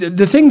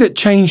 The thing that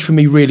changed for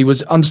me really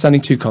was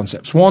understanding two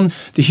concepts. One,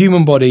 the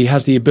human body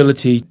has the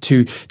ability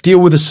to deal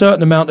with a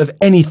certain amount of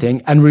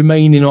anything and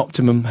remain in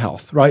optimum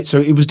health, right? So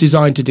it was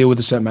designed to deal with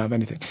a certain amount of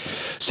anything.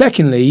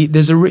 Secondly,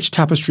 there's a rich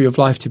tapestry of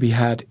life to be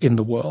had in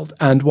the world.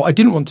 And what I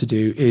didn't want to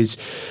do is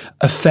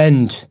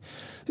offend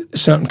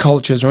certain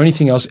cultures or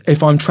anything else.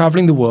 If I'm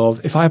traveling the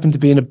world, if I happen to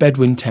be in a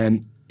Bedouin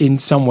tent in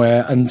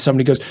somewhere and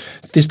somebody goes,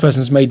 this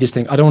person's made this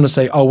thing, I don't want to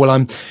say, oh, well,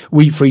 I'm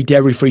wheat-free,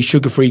 dairy-free,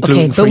 sugar-free, okay,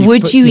 gluten-free. but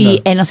would you know,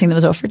 eat anything that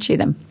was offered to you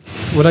then?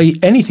 would I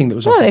eat anything that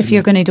was Well, offered if to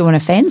you're me? going to don't want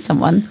to offend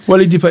someone,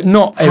 Well, it depends.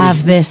 Not have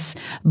everything. this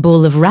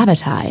bowl of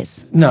rabbit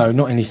eyes. No,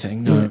 not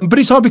anything. No, but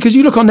it's hard because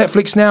you look on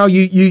Netflix now.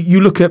 You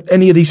look at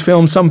any of these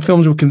films. Some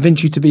films will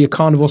convince you to be a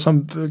carnivore.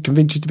 Some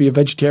convince you to be a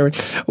vegetarian,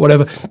 or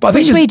whatever. But I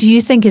think Which way do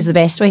you think is the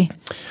best way?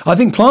 I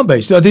think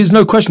plant-based. There's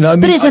no question. I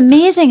mean, But it's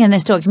amazing in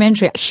this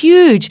documentary.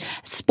 Huge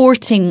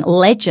sporting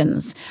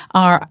legends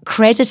are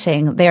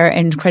crediting their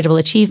incredible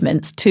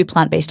achievements to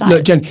plant-based diets.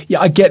 Look, Jen, yeah,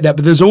 I get that,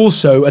 but there's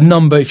also a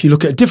number, if you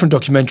look at a different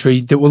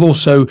documentary, that will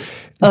also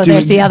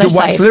there's the other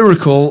wax side.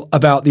 lyrical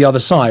about the other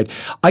side.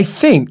 I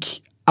think,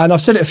 and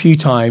I've said it a few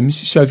times,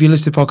 so if you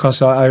listen to the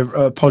podcast, I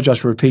apologise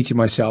for repeating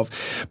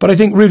myself, but I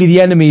think really the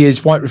enemy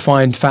is white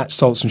refined fats,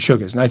 salts and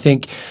sugars. And I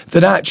think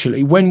that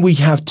actually when we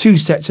have two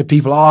sets of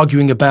people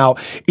arguing about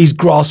is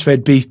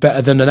grass-fed beef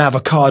better than an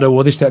avocado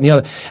or this, that and the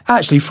other,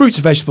 actually fruits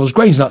and vegetables,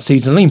 grains, nuts,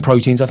 seeds and lean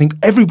proteins, I think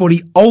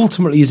everybody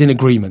ultimately is in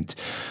agreement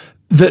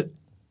that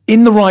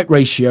in the right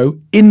ratio,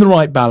 in the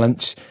right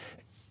balance,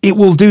 it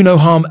will do no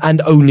harm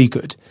and only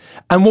good.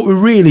 And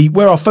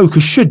where our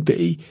focus should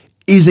be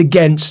is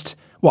against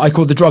what I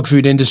call the drug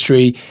food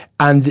industry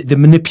and the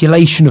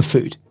manipulation of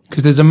food.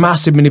 Because there's a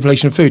massive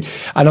manipulation of food.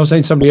 And I was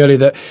saying to somebody earlier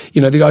that,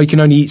 the guy can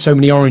only eat so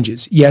many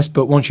oranges. Yes,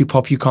 but once you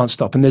pop, you can't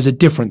stop. And there's a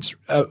difference.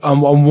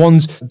 And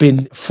one's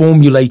been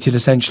formulated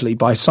essentially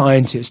by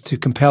scientists to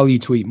compel you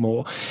to eat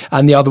more,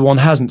 and the other one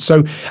hasn't.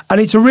 So, and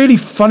it's a really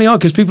funny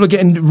argument because people are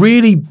getting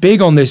really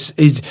big on this.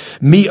 Is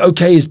meat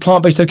okay? Is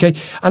plant-based okay?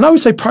 And I would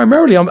say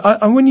primarily,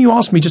 when you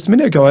asked me just a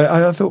minute ago,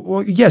 I thought,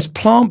 well, yes,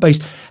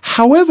 plant-based.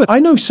 However, I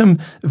know some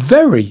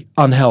very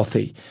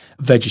unhealthy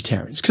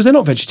vegetarians, because they're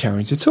not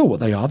vegetarians at all. What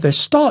they are, they're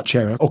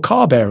starcharians or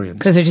carbarians.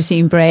 Because they're just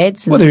eating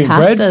breads and Well, they're eating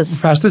bread,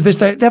 pastas. pastas.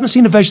 They haven't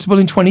seen a vegetable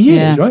in 20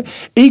 years, Yeah.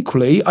 right?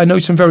 Equally, I know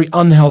some very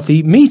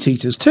unhealthy meat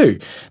eaters too.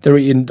 They're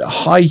eating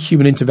high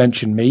human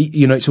intervention meat.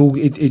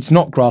 It's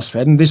not grass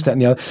fed and this, that,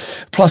 and the other.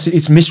 Plus,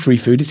 it's mystery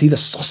food. It's either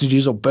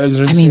sausages or burgers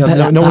or anything.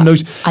 but no one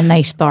knows. a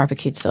nice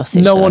barbecued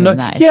sausage. No one knows.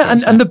 that is Yeah,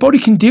 good. and the body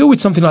can deal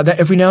with something like that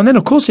every now and then.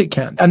 Of course it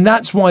can. And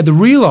that's why the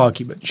real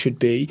argument should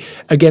be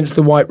against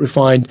the white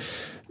refined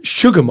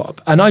sugar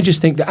mob. And I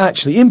just think that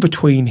actually in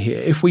between here,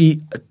 if we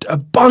eat a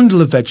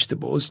bundle of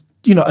vegetables,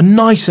 a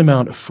nice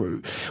amount of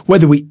fruit,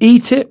 whether we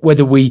eat it,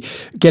 whether we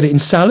get it in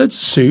salads,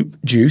 soup,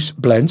 juice,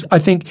 blends, I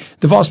think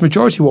the vast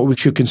majority of what we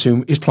should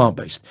consume is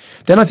plant-based.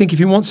 Then I think if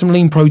you want some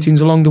lean proteins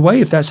along the way,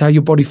 if that's how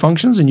your body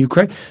functions and you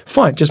create,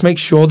 fine, just make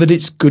sure that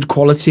it's good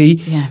quality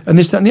and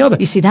this, that and the other.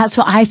 You see, that's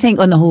what I think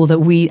on the whole, that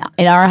we,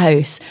 in our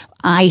house,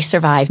 I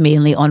survive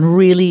mainly on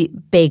really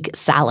big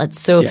salads.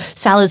 So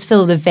salads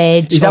filled with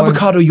veg. Is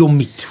avocado your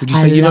meat? Would you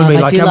say?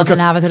 I do love an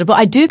avocado, but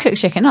I do cook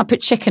chicken. I'll put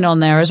chicken on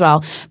there as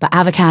well. But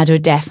avocado,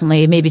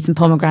 definitely. Maybe some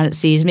pomegranate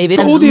seeds. Maybe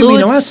all the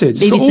amino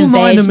acids. Maybe It's got some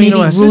all 9 veg. amino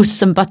Maybe acids. roast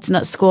some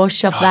butternut squash.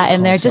 Shove that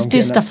in there. Just do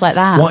stuff like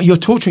that. What, you're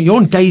torturing? You're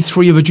on day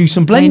 3 of a juice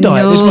and blend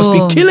diet. This must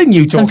be killing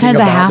you talking Sometimes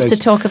about I have this. to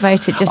talk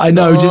about it. Just I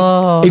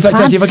know. In fact,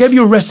 can't- actually, if I gave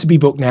you a recipe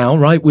book now,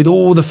 right, with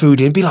all the food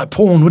in, it'd be like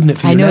porn, wouldn't it?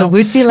 For you I know, now? it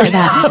would be like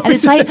that. And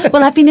it's like,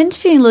 well, I've been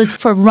interviewing loads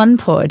for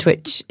RunPod,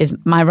 which is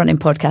my running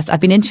podcast.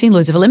 I've been interviewing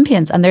loads of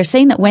Olympians, and they're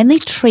saying that when they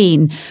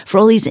train for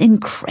all these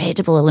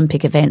incredible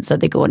Olympic events that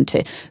they go on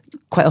to,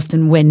 quite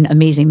often win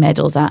amazing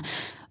medals at,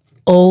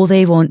 all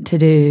they want to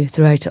do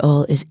throughout it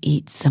all is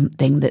eat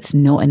something that's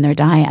not in their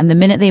diet. And the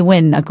minute they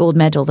win a gold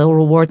medal, they'll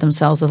reward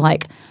themselves with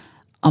like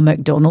a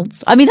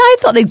McDonald's. I mean, I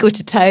thought they'd go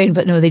to town,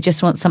 but no, they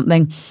just want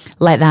something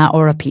like that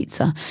or a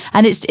pizza.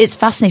 And it's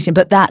fascinating,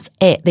 but that's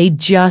it. They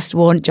just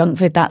want junk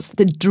food. That's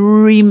the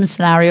dream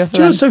scenario for Do you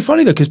know them. what's so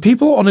funny though? Because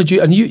people on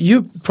and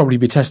you probably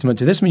be testament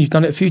to this. I mean, you've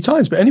done it a few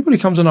times, but anybody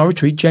who comes on our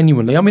retreat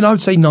genuinely, I mean, I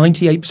would say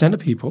 98% of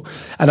people,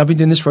 and I've been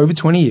doing this for over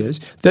 20 years,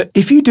 that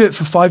if you do it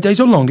for 5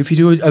 days or longer, if you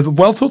do a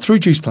well thought through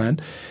juice plan,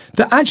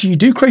 that actually you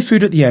do crave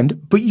food at the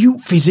end, but you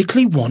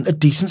physically want a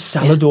decent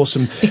salad or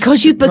some...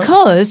 Because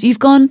you've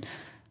gone...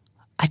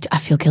 I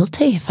feel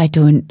guilty if I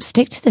don't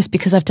stick to this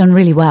because I've done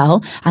really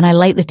well and I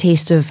like the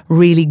taste of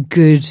really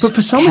good, but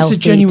for some healthy, it's a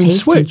genuine tasty.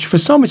 switch. For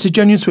some it's a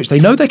genuine switch.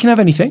 They know they can have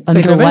anything. And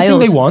they can have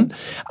anything wild.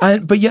 they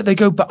want. But yet they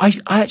go, but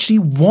I actually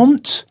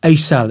want a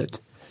salad.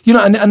 You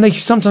know, and they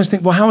sometimes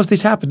think, well, how has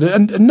this happened?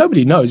 And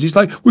nobody knows. It's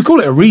like, we call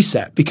it a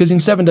reset because in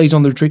 7 days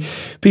on the retreat,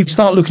 people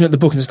start looking at the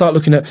book and they start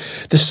looking at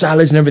the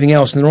salads and everything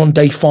else, and they're on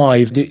day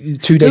 5,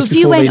 2 days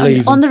before they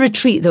leave. On the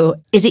retreat, though,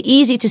 is it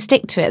easy to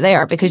stick to it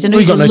there? Because you know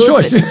We've got no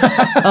choice.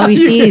 Oh, you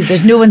see,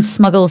 there's no one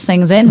smuggles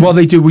things in. Well,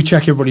 they do. We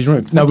check everybody's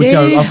room. No, we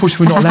don't.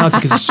 Unfortunately, we're not allowed to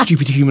because it's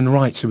stupid human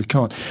rights, so we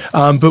can't.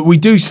 But we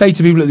do say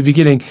to people at the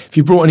beginning, if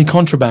you brought any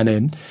contraband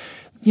in,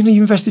 you know,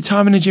 you invested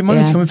time, energy, and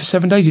money to come in for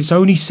 7 days. It's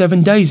only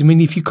 7 days. I mean,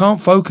 if you can't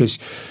focus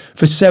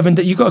for 7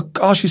 days, you've got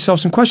to ask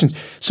yourself some questions.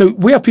 So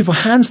we have people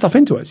hand stuff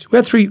into us. We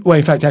had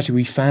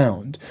we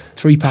found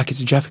 3 packets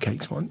of Jaffa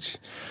cakes once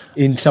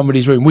in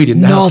somebody's room. We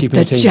didn't. The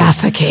housekeeping team.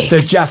 Jaffa cake. The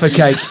Jaffa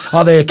cake.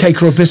 Are they a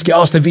cake or a biscuit?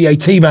 Asked the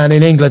VAT man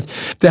in England.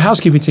 The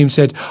housekeeping team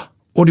said,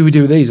 what do we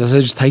do with these? I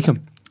said, just take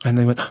them. And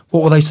they went,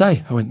 what will they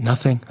say? I went,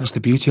 nothing. That's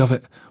the beauty of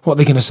it. What are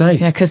they going to say?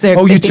 Yeah, because they've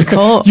been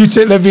caught.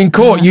 They've been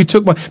caught. Yeah. You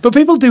took my... But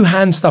people do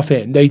hand stuff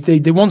in. They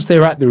once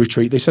they're at the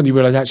retreat, they suddenly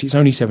realise, actually, it's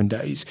only 7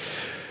 days.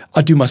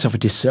 I do myself a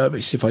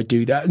disservice if I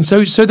do that. And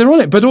so they're on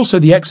it. But also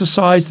the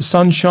exercise, the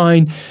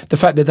sunshine, the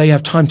fact that they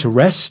have time to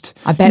rest.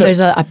 I bet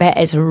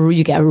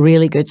you get a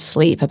really good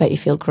sleep. I bet you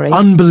feel great.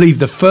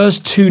 Unbelievable. The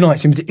first 2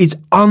 nights, it's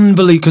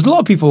unbelievable. Because a lot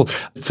of people,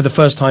 for the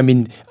first time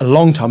in a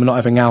long time, are not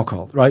having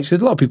alcohol, right? So a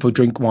lot of people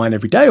drink wine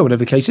every day or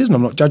whatever the case is, and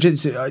I'm not judging.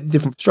 It's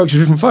different strokes for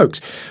different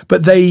folks.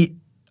 But they,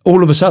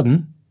 all of a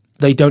sudden,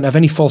 they don't have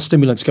any false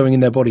stimulants going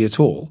in their body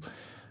at all.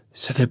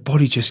 So their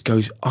body just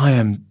goes,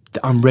 I'm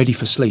ready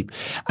for sleep.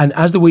 And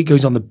as the week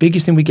goes on, the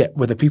biggest thing we get,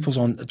 whether people's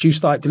on a juice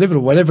diet, delivered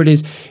or whatever it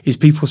is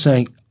people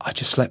saying, I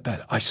just slept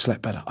better. I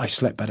slept better. I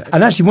slept better.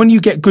 And actually, when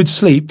you get good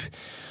sleep,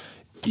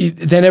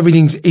 then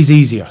everything is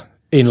easier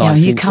in life.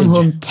 Yeah, you come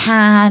home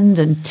tanned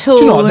and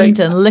toned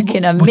and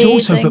looking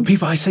amazing. But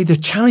people, I say the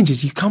challenge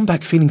is you come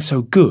back feeling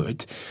so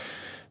good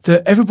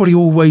that everybody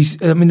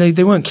always, I mean,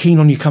 they weren't keen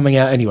on you coming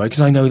out anyway,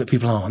 because I know that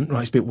people aren't,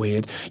 right? It's a bit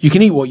weird. You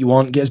can eat what you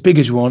want, get as big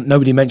as you want,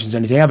 nobody mentions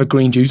anything, have a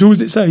green juice, is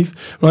it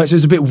safe? Right? So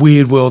it's a bit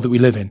weird world that we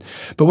live in.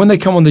 But when they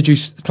come on the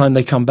juice plan,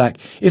 they come back.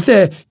 If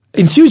they're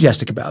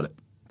enthusiastic about it,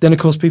 then of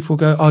course people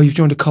go, oh, you've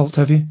joined a cult,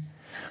 have you?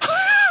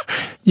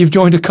 You've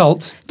joined a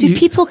cult. Do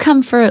people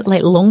come for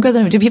like longer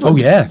than? Do people? Oh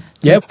yeah.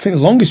 I think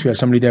the longest we had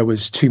somebody there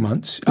was 2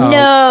 months.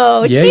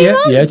 No, 2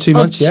 months. Yeah, 2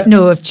 months.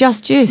 No, of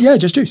just juice. Yeah,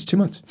 just juice. 2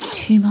 months.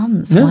 2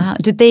 months. Yeah. Wow.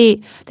 Did they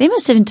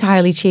must have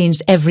entirely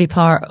changed every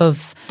part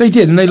of. They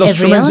did, and they lost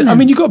tremendous. Element. I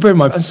mean, you've got to bear in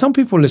mind, and some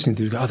people listening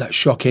to it go, oh, that's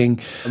shocking.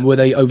 Were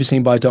they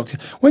overseen by a doctor?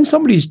 When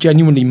somebody's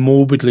genuinely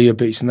morbidly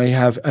obese and they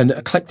have an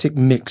eclectic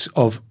mix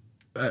of,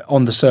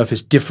 on the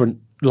surface, different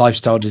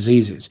lifestyle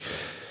diseases,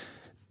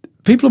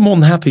 people are more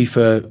than happy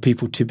for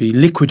people to be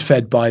liquid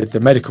fed by the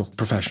medical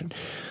profession,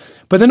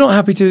 but they're not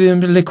happy to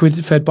be liquid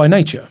fed by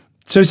nature.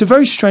 So it's a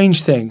very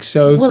strange thing.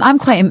 So, well, I'm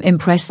quite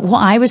impressed.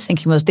 What I was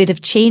thinking was they'd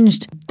have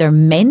changed their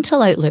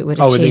mental outlook would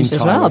have changed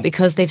as well,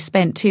 because they've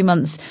spent 2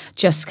 months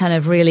just kind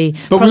of really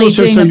probably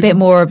doing a bit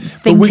more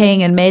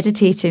thinking and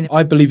meditating.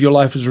 I believe your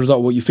life is a result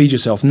of what you feed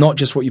yourself, not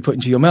just what you put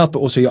into your mouth, but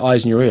also your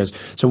eyes and your ears.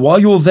 So while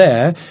you're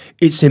there,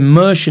 it's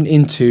immersion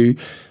into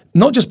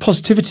not just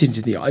positivity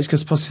into the eyes,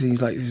 because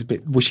positivity is a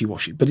bit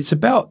wishy-washy, but it's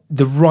about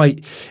the right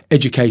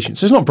education.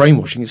 So it's not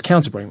brainwashing, it's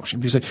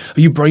counter-brainwashing. People say,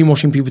 are you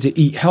brainwashing people to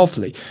eat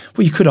healthily?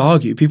 Well, you could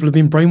argue people have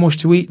been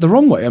brainwashed to eat the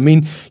wrong way. I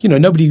mean,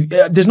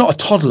 there's not a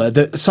toddler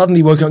that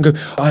suddenly woke up and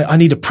go, I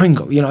need a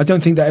Pringle. I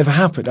don't think that ever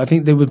happened. I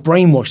think they were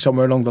brainwashed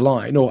somewhere along the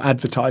line, or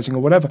advertising or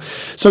whatever.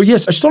 So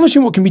yes,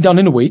 astonishing what can be done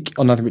in a week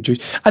on Nothing But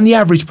Juice. And the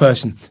average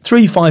person,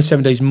 3, 5,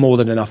 7 days more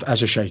than enough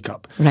as a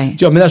shake-up. Right. Do you know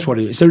what I mean? That's what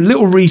it is. So a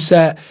little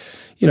reset.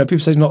 People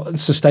say it's not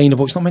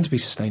sustainable. It's not meant to be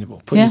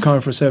sustainable. Putting your car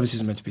in for a service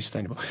isn't meant to be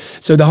sustainable.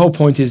 So the whole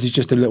point is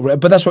just a little.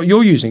 But that's what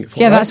you're using it for.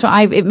 Yeah, right? that's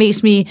what it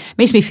makes me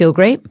feel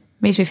great.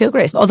 Makes me feel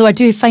great. Although I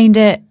found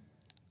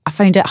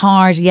it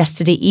hard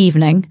yesterday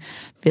evening.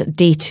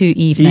 Day 2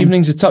 evening.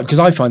 Evenings are tough, because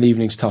I find the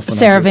evenings tough. When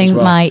serving I do it as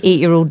well. my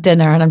 8-year-old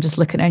dinner, and I'm just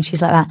looking at her and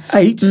she's like that.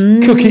 8?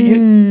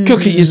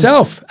 Cook it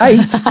yourself. 8?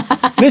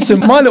 Listen,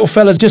 my little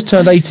fella's just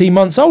turned 18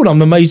 months old.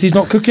 I'm amazed he's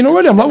not cooking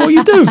already. I'm like, what are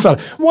you doing, fella?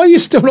 Why are you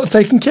still not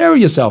taking care of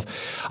yourself?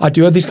 I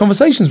do have these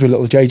conversations with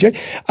little JJ.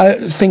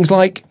 Things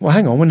like, well,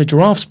 hang on, when a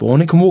giraffe's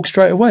born, it can walk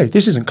straight away.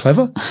 This isn't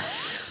clever.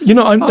 Poor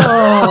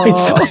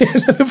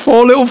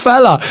little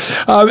fella.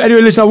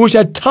 Anyway, listen, I wish I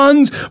had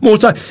tons more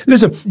time.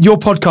 Listen, your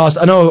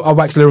podcast, I know I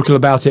wax lyrical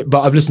about about it,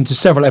 but I've listened to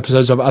several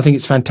episodes of it. I think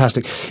it's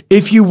fantastic.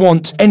 If you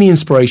want any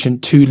inspiration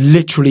to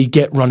literally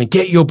get running,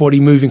 get your body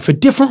moving for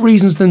different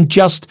reasons than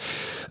just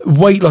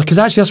weight loss, because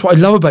actually that's what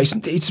I love about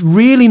it. It's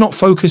really not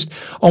focused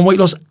on weight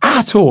loss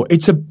at all.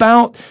 It's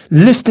about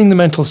lifting the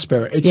mental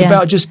spirit. It's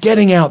about just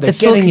getting out there,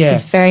 getting air. The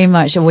focus is very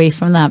much away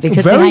from that,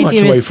 because the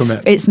idea is from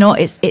it.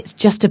 It's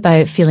just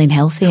about feeling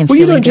healthy and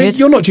feeling good.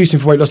 You're not juicing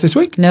for weight loss this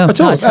week? No, at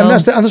all. Not at all.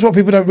 And that's what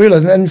people don't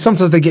realise. And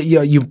sometimes they get,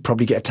 you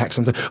probably get attacked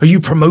something. Are you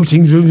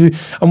promoting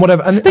and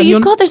whatever?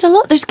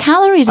 But there's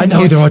calories in I know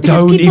here. there are.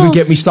 Don't even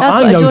get me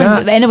started. I know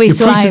that. Anyway, you're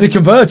preaching to the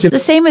converted. The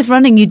same with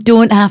running. You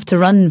don't have to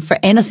run for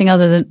anything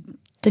other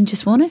than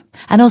just want to.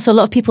 And also a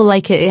lot of people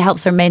like it. It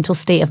helps their mental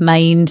state of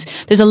mind.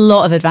 There's a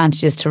lot of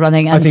advantages to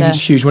running. And I think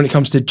it's huge when it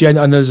comes to I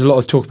know there's a lot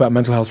of talk about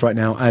mental health right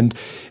now, and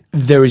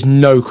there is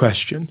no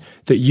question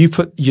that you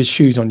put your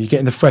shoes on, you get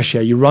in the fresh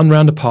air, you run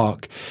around a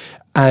park,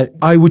 and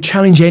I would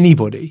challenge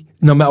anybody,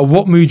 no matter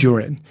what mood you're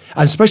in,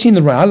 and especially in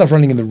the rain. I love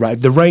running in the rain.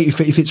 The rain, if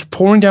it's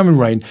pouring down in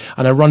rain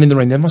and I run in the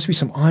rain, there must be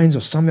some ions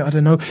or something, I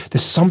don't know.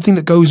 There's something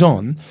that goes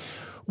on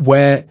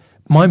where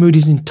my mood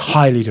is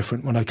entirely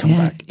different when I come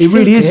back. It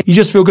really is. You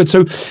just feel good.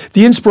 So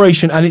the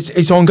inspiration, and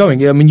it's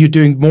ongoing. I mean, you're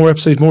doing more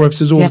episodes all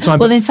the time.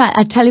 Well, in fact,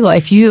 I tell you what,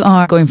 if you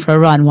are going for a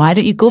run, why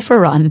don't you go for a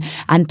run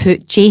and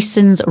put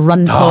Jason's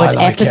Run Pod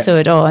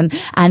episode on,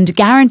 and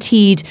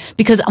guaranteed,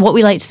 because what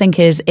we like to think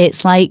is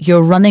it's like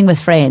you're running with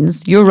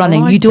friends. You're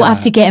running. You don't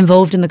have to get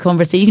involved in the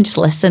conversation. You can just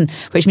listen,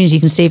 which means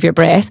you can save your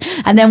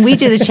breath. And then we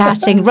do the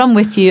chatting, run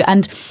with you,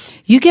 and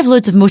you give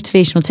loads of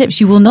motivational tips.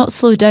 You will not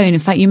slow down. In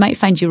fact, you might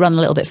find you run a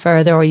little bit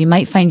further, or you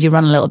might find you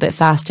run a little bit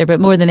faster,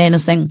 but more than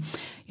anything,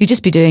 you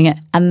just be doing it.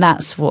 And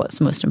that's what's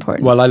most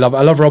important. Well, I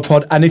love Rob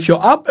Pod. And if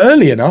you're up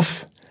early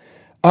enough,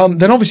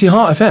 then obviously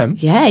Heart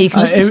FM. Yeah, you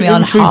can listen to me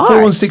on between Heart.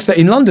 4 and 6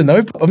 in London,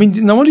 though. I mean,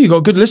 no wonder you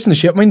got good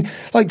listenership. I mean,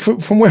 like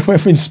from where we're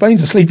in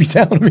Spain's a sleepy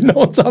town. I mean, no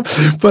one's up.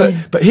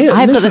 But here,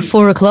 I've got the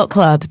 4 o'clock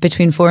club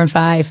between 4 and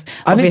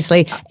 5.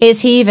 Obviously, it's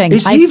heaving.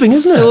 It's heaving,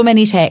 isn't it? So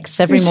many texts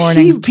every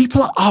morning.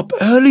 People are up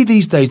early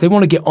these days. They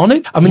want to get on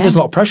it. I mean, there's a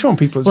lot of pressure on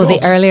people as well. Well,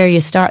 the earlier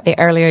you start, the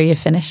earlier you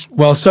finish.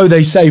 Well, so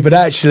they say, but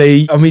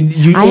actually, I mean,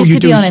 I have to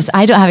be honest,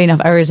 I don't have enough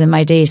hours in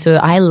my day, so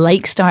I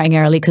like starting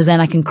early because then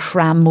I can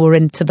cram more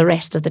into the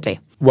rest of the day.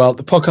 Well,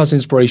 the podcast's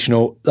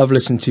inspirational. I've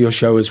listened to your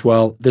show as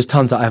well. There's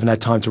tons that I haven't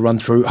had time to run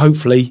through.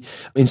 Hopefully,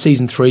 in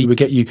season 3, we'll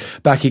get you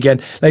back again.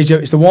 Ladies and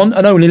gentlemen, it's the one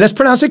and only, let's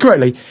pronounce it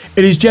correctly.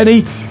 It is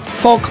Jenny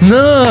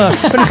Faulkner.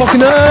 Jenny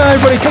Faulkner,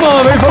 everybody, come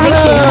on, Jenny Faulkner.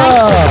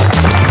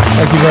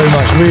 Thank you very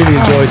much. Really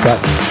enjoyed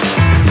that.